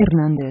Brenda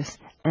Hernandez,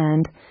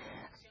 and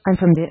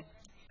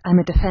I'm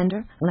a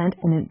defender, land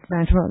and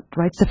environmental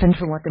rights defender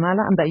from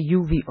Guatemala. I'm the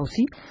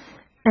UVOC,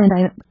 and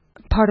I'm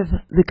part of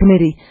the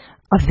committee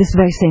of this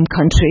very same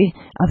country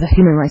of the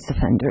human rights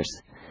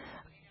defenders.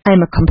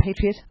 I'm a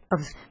compatriot of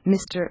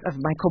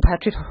my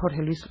compatriot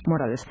Jorge Luis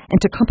Morales, and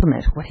to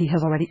complement what he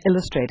has already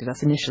illustrated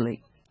us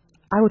initially,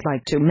 I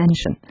need to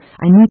mention,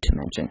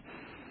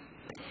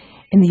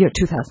 in the year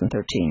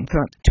 2013,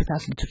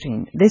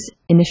 this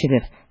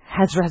initiative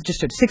has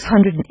registered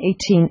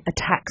 618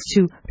 attacks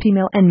to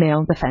female and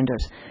male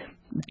defenders,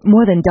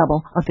 more than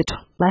double of the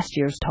last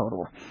year's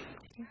total.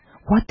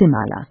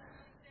 Guatemala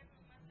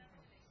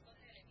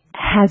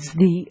has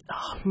the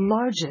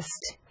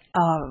largest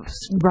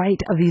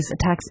rate of these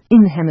attacks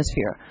in the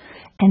hemisphere,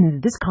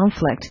 and this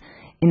conflict,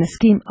 in the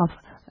scheme of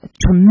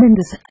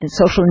tremendous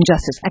social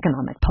injustice,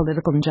 economic,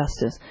 political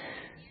injustice,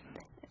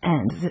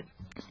 and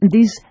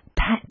these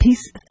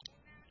peace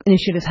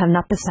initiatives have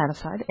not been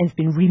satisfied and have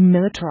been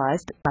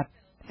remilitarized. But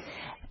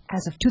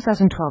as of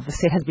 2012, the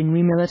state has been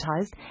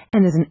remilitarized,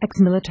 and there's an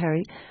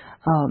ex-military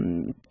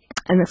in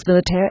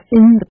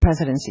the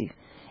presidency.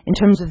 In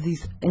terms of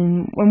these,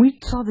 when we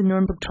saw the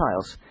Nuremberg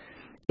trials,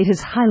 it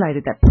is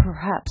highlighted that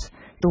perhaps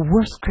the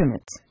worst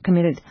crimes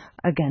committed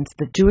against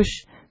the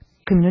Jewish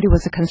community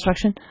was the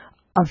construction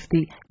of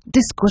the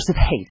discourse of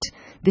hate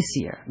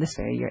this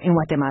very year in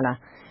Guatemala.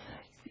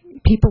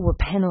 People were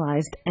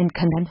penalized and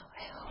condemned,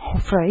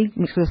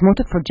 which was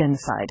motive for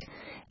genocide,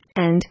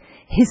 and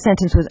his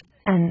sentence was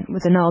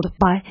annulled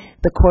by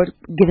the court,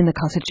 given the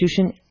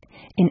Constitution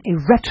in a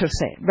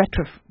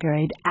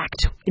retrograde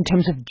act in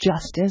terms of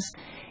justice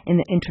in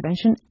the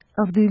intervention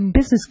of the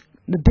business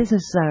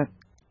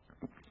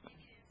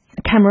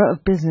camera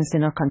of business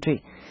in our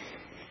country.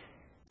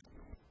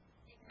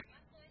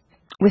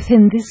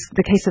 Within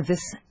the case of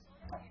this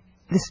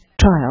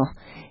trial,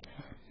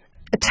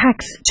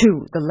 attacks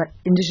to the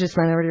indigenous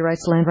minority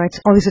rights, land rights,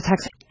 all these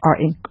attacks are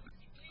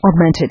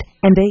augmented,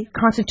 and they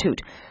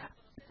constitute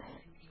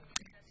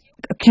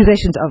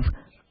accusations of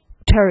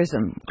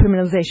terrorism,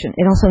 criminalization.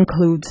 It also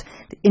includes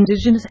the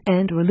indigenous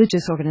and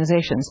religious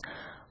organizations.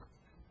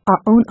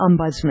 Our own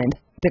ombudsman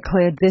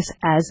declared this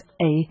as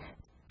a,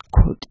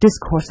 quote,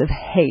 discourse of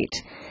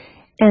hate,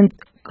 and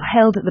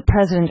held the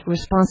president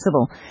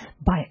responsible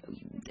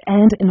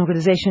and an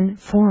organization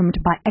formed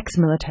by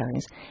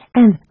ex-militaries,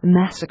 and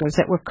massacres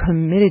that were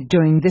committed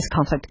during this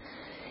conflict.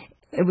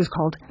 It was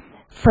called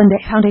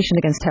Foundation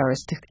Against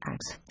Terrorist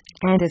Acts,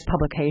 and its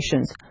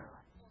publications,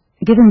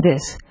 given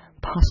this,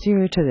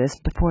 posterior to this,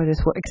 before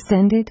this, were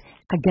extended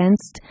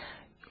against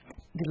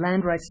the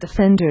land rights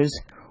defenders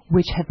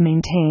which have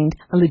maintained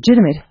a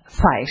legitimate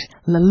fight,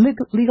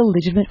 legal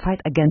legitimate fight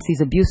against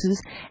these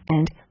abuses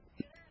and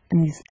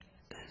these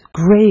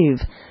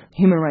grave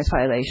human rights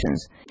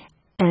violations,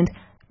 and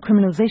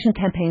criminalization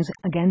campaigns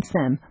against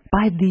them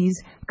by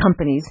these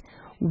companies,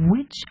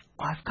 which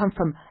have come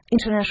from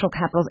international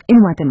capitals in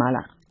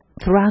Guatemala.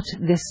 Throughout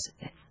this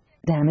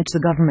damage, the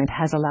government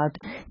has allowed,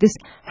 this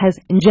has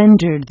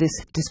engendered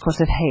this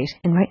discourse of hate,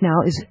 and right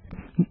now is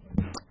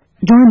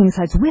joining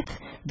sides with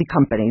the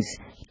companies,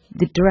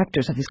 the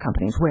directors of these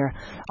companies, where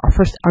our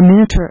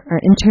Minister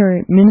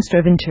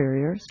of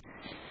Interiors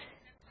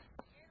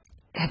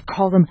have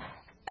called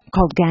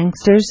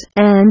gangsters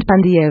and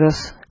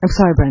pandilleros. I'm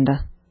sorry,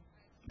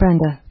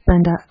 Brenda,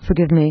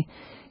 forgive me.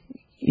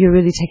 You're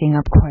really taking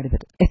up quite a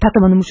bit. Está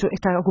ocupando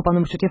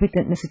mucho tiempo y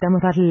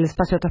necesitamos darle el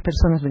espacio a otras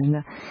personas,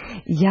 Brenda.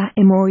 Ya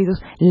hemos oído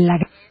la...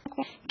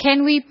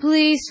 Can we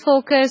please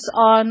focus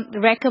on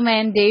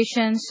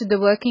recommendations to the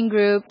working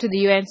group, to the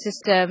UN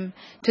system,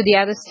 to the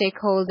other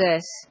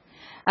stakeholders?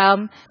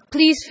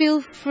 Please feel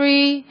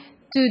free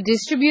to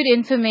distribute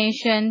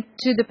information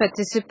to the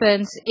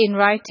participants in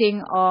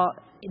writing or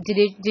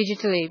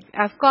digitally.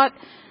 I've got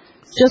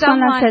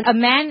a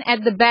man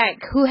at the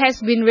back who has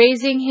been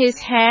raising his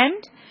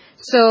hand.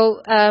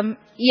 So,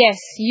 yes,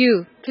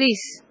 you,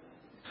 please.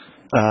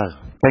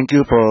 Thank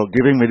you for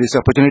giving me this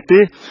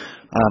opportunity.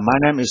 My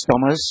name is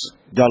Thomas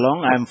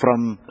Jalong. I'm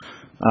from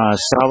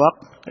Sarawak,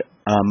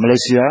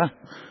 Malaysia,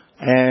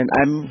 and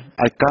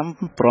I come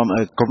from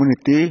a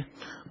community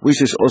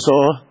which is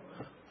also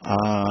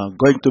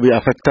going to be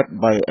affected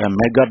by a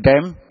mega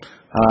dam,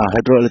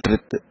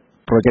 hydroelectric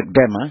project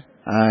dam,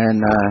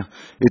 and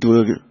it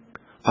will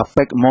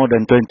affect more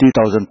than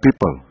 20,000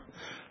 people.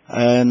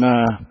 And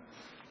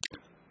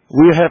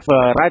we have,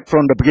 right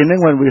from the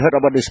beginning when we heard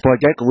about this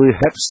project, we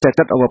have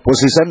stated our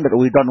position that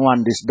we don't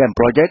want this dam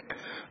project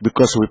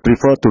because we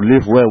prefer to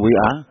live where we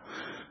are.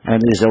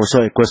 And it's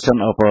also a question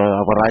of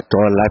our right to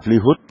our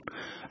livelihood.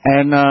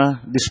 And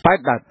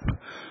despite that,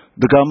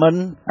 the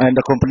government and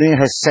the company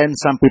has sent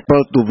some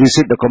people to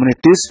visit the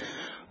communities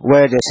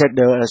where they said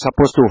they were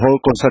supposed to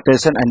hold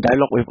consultation and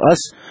dialogue with us.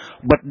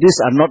 But these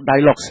are not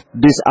dialogues,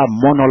 these are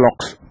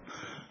monologues.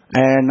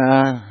 And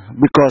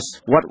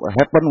because what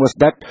happened was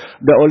that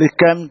they only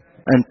came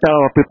and tell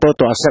our people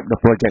to accept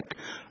the project.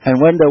 And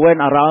when they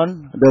went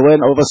around, they went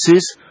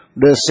overseas,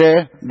 they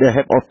say they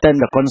have obtained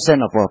the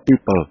consent of our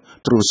people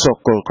through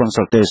so-called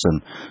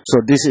consultation. So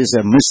this is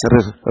a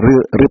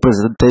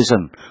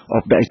misrepresentation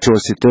of the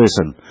actual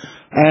situation.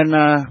 And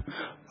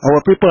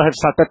our people have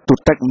started to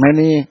take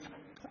many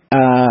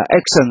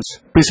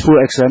actions, peaceful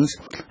actions,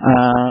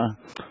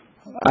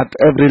 at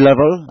every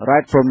level,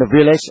 right from the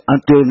village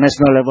until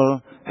national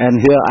level.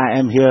 And here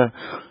I am here,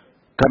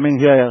 coming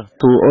here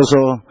to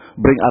also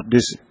bring up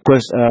this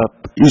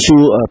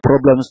issue,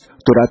 problems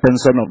to the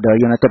attention of the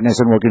United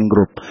Nations Working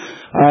Group.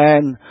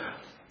 And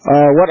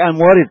what I'm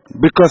worried,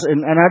 because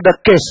in another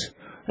case,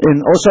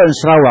 also in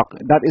Sarawak,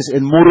 that is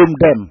in Murum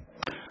Dam,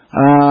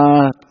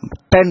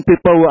 10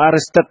 people were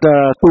arrested 2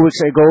 weeks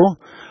ago,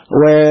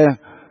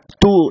 where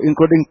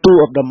including two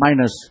of the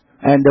minors,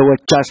 and they were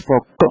charged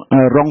for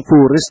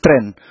wrongful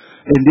restraint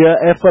in their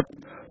effort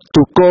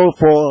to call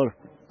for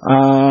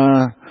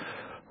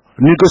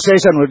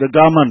negotiation with the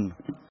government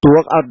to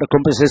work out the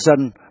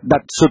compensation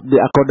that should be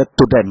accorded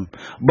to them.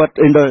 But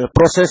in the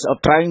process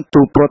of trying to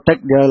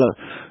protect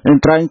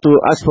and trying to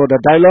ask for the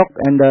dialogue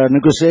and the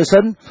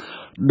negotiation,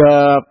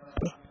 the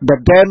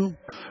dam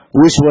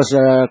which was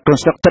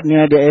constructed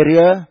near the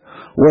area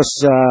was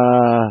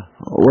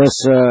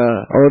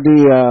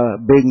already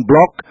being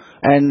blocked,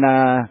 and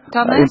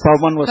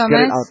empowerment was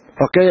carried out.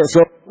 Okay,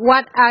 so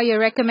what are your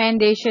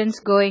recommendations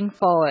going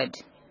forward?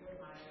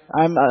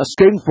 I'm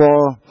asking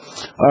for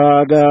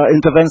the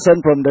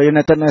intervention from the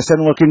United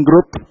Nations Working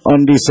Group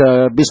on this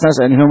business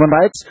and human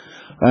rights,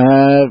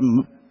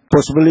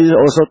 possibly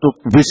also to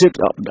visit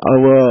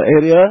our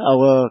area,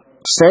 our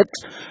state,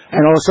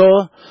 and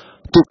also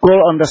to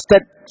call on the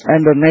state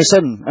and the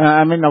nation,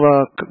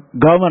 our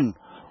government,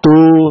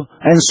 to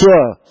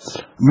ensure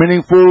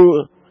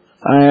meaningful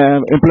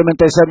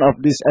implementation of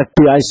this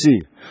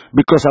FPIC,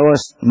 because our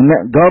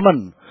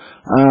government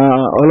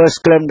always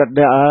claim that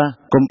they are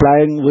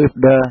complying with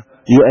the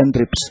UN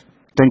trips.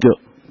 Thank you.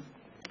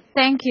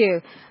 Thank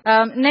you.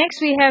 Next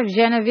we have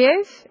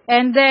Genevieve,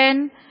 and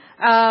then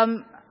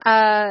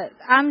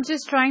I'm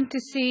just trying to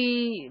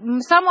see,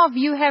 some of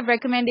you have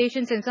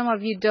recommendations and some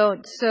of you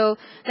don't. So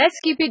let's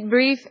keep it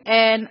brief,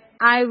 and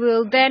I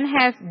will then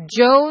have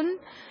Joan,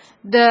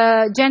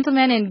 the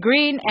gentleman in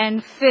green,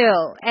 and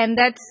Phil, and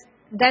that's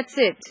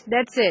it.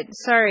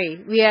 Sorry,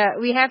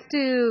 we have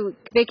to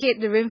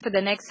vacate the room for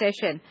the next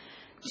session.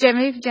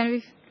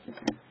 Genevieve.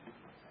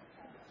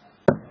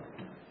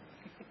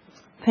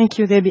 Thank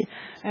you, Debbie.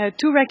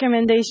 Two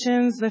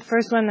recommendations. The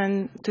first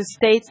one to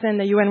states and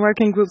the UN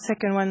working group.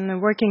 Second one, the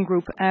working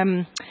group.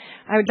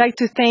 I would like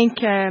to thank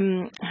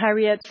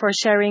Harriet for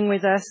sharing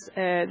with us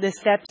the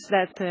steps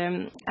that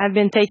have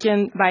been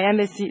taken by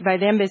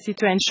the embassy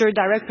to ensure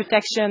direct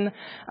protection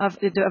of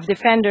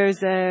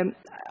defenders.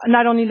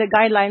 Not only the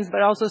guidelines,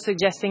 but also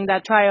suggesting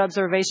that trial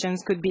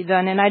observations could be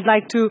done. And I'd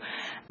like to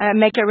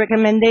make a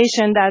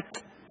recommendation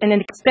that and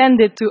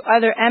extend it to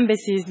other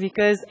embassies,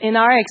 because in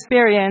our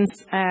experience,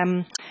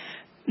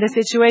 the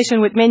situation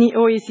with many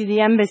OECD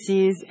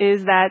embassies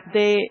is that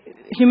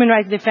human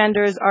rights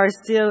defenders are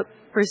still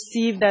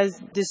perceived as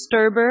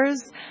disturbers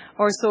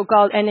or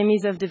so-called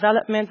enemies of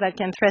development that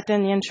can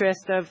threaten the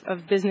interest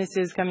of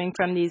businesses coming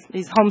from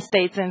these home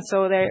states. And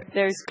so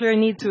there's clear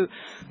need to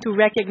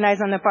recognize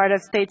on the part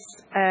of states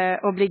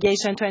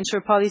obligation to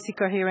ensure policy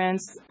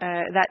coherence,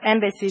 that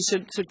embassies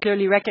should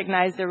clearly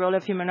recognize the role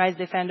of human rights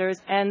defenders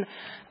and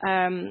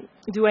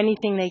do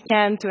anything they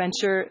can to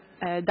ensure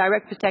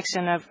direct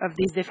protection of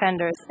these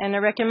defenders. And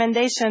a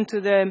recommendation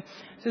to the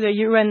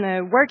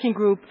UN working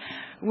group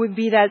would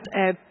be that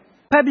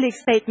public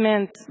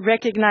statement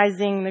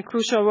recognizing the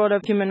crucial role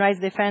of human rights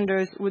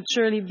defenders would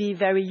surely be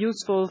very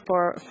useful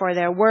for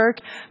their work,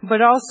 but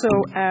also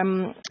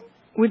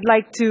would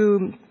like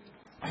to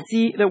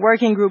see the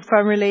working group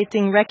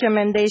formulating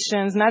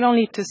recommendations not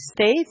only to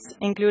states,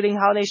 including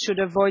how they should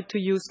avoid to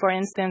use, for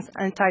instance,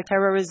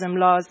 anti-terrorism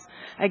laws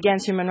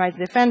against human rights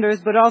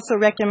defenders, but also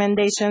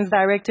recommendations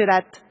directed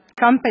at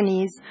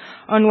companies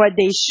on what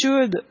they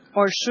should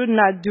or should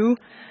not do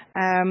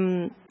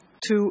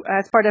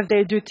as part of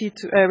their duty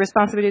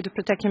responsibility to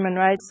protect human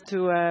rights,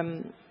 to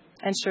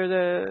ensure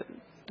the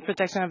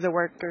protection of the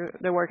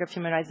work of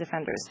human rights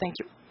defenders. Thank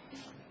you.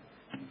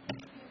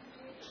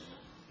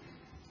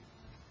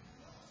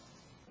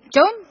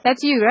 Joan,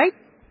 that's you, right?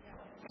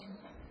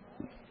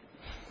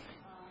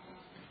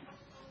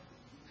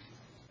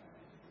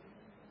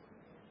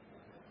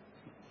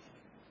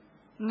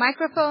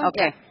 Microphone.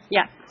 Okay.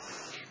 Yeah.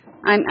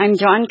 I'm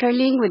Joan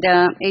Carling with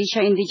the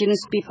Asia Indigenous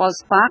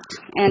Peoples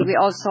Pact, and we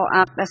also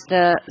act as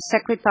the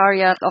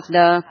Secretariat of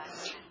the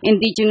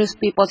Indigenous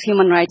Peoples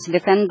Human Rights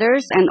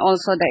Defenders and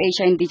also the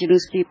Asia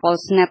Indigenous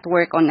Peoples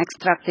Network on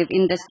Extractive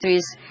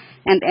Industries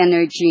and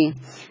Energy.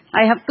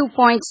 I have 2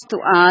 points to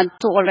add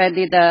to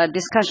already the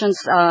discussions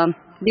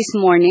this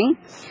morning.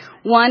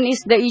 One is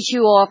the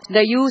issue of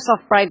the use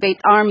of private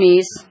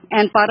armies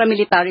and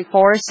paramilitary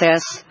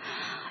forces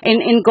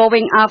in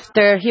going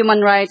after human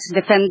rights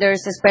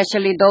defenders,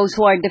 especially those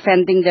who are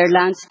defending their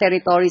lands,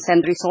 territories,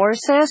 and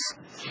resources.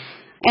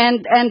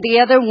 And the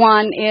other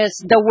one is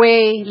the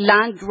way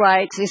land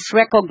rights is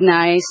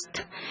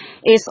recognized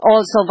is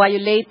also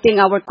violating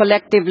our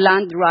collective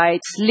land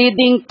rights,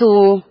 leading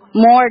to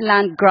more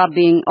land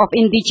grabbing of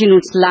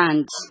indigenous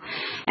lands.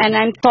 And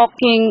I'm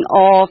talking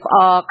of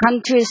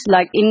countries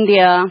like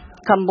India,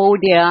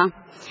 Cambodia,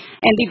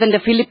 and even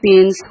the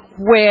Philippines,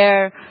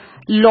 where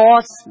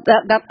laws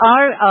that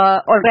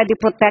are already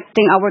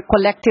protecting our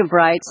collective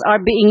rights are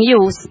being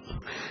used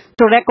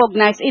to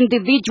recognize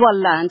individual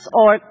lands,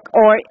 or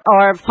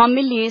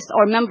families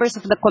or members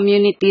of the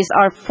communities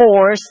are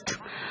forced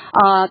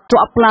to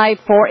apply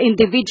for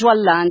individual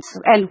lands,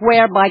 and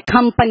whereby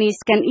companies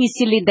can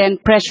easily then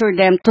pressure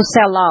them to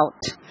sell out.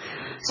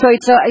 So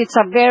it's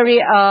a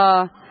very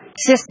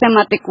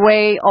systematic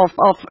way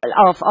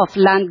of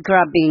land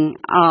grabbing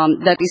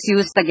that is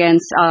used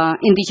against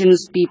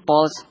indigenous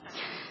peoples.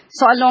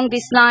 So along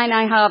this line,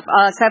 I have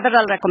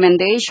several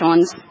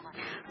recommendations.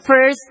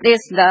 First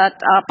is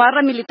that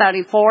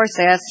paramilitary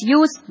forces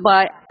used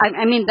by,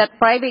 that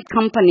private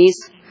companies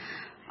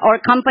or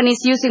companies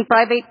using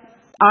private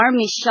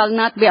armies shall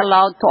not be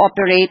allowed to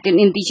operate in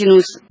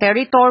indigenous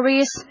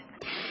territories.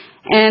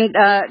 And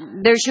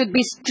there should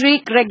be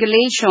strict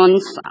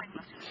regulations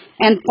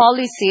and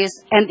policies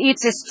and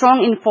its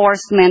strong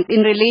enforcement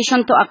in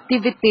relation to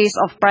activities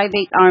of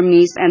private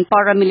armies and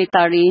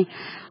paramilitary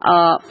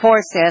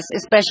forces,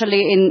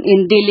 especially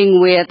in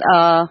dealing with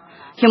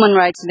human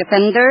rights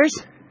defenders.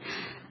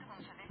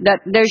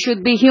 That there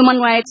should be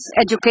human rights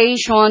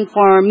education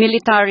for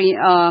military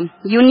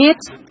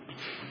units.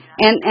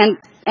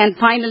 And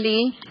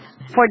finally,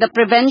 for the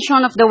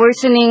prevention of the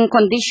worsening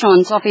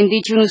conditions of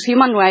indigenous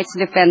human rights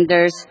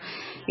defenders,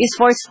 is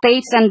for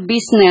states and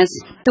business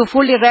to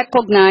fully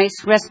recognize,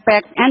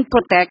 respect, and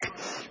protect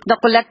the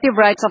collective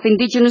rights of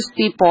indigenous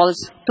peoples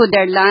to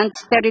their lands,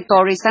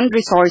 territories, and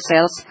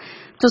resources,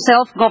 to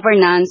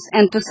self-governance,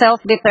 and to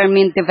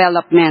self-determined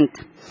development.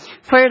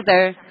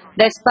 Further,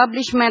 the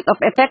establishment of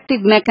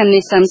effective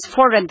mechanisms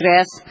for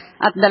redress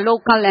at the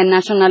local and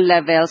national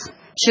levels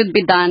should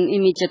be done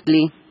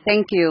immediately.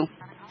 Thank you.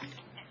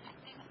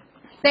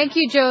 Thank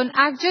you, Joan.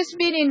 I've just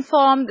been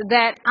informed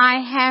that I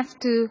have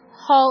to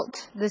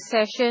halt the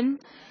session.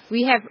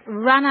 We have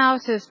run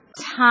out of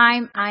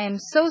time. I am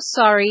so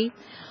sorry.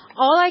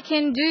 All I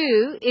can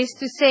do is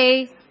to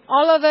say,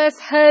 all of us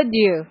heard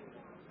you.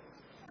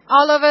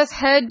 All of us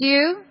heard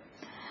you.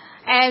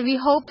 And we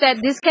hope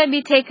that this can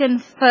be taken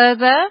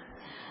further.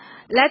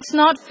 Let's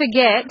not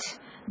forget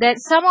that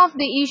some of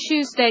the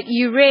issues that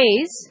you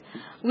raise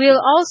will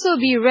also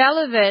be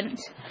relevant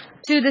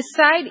to the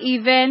side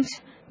event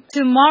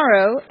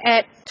tomorrow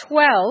at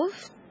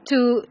 12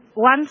 to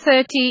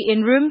 1:30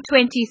 in room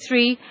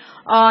 23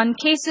 on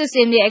cases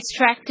in the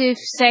extractive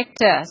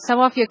sector. Some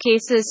of your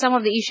cases, some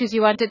of the issues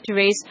you wanted to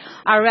raise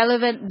are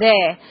relevant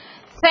there.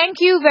 Thank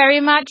you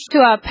very much to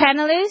our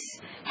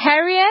panelists,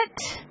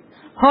 Harriet,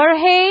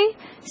 Jorge,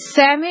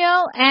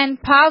 Samuel,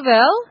 and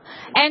Pavel,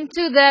 and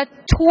to the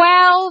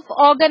 12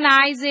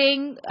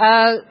 organizers,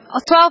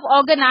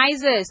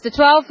 the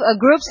 12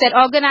 groups that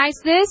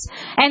organized this,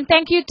 and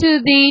thank you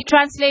to the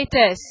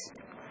translators.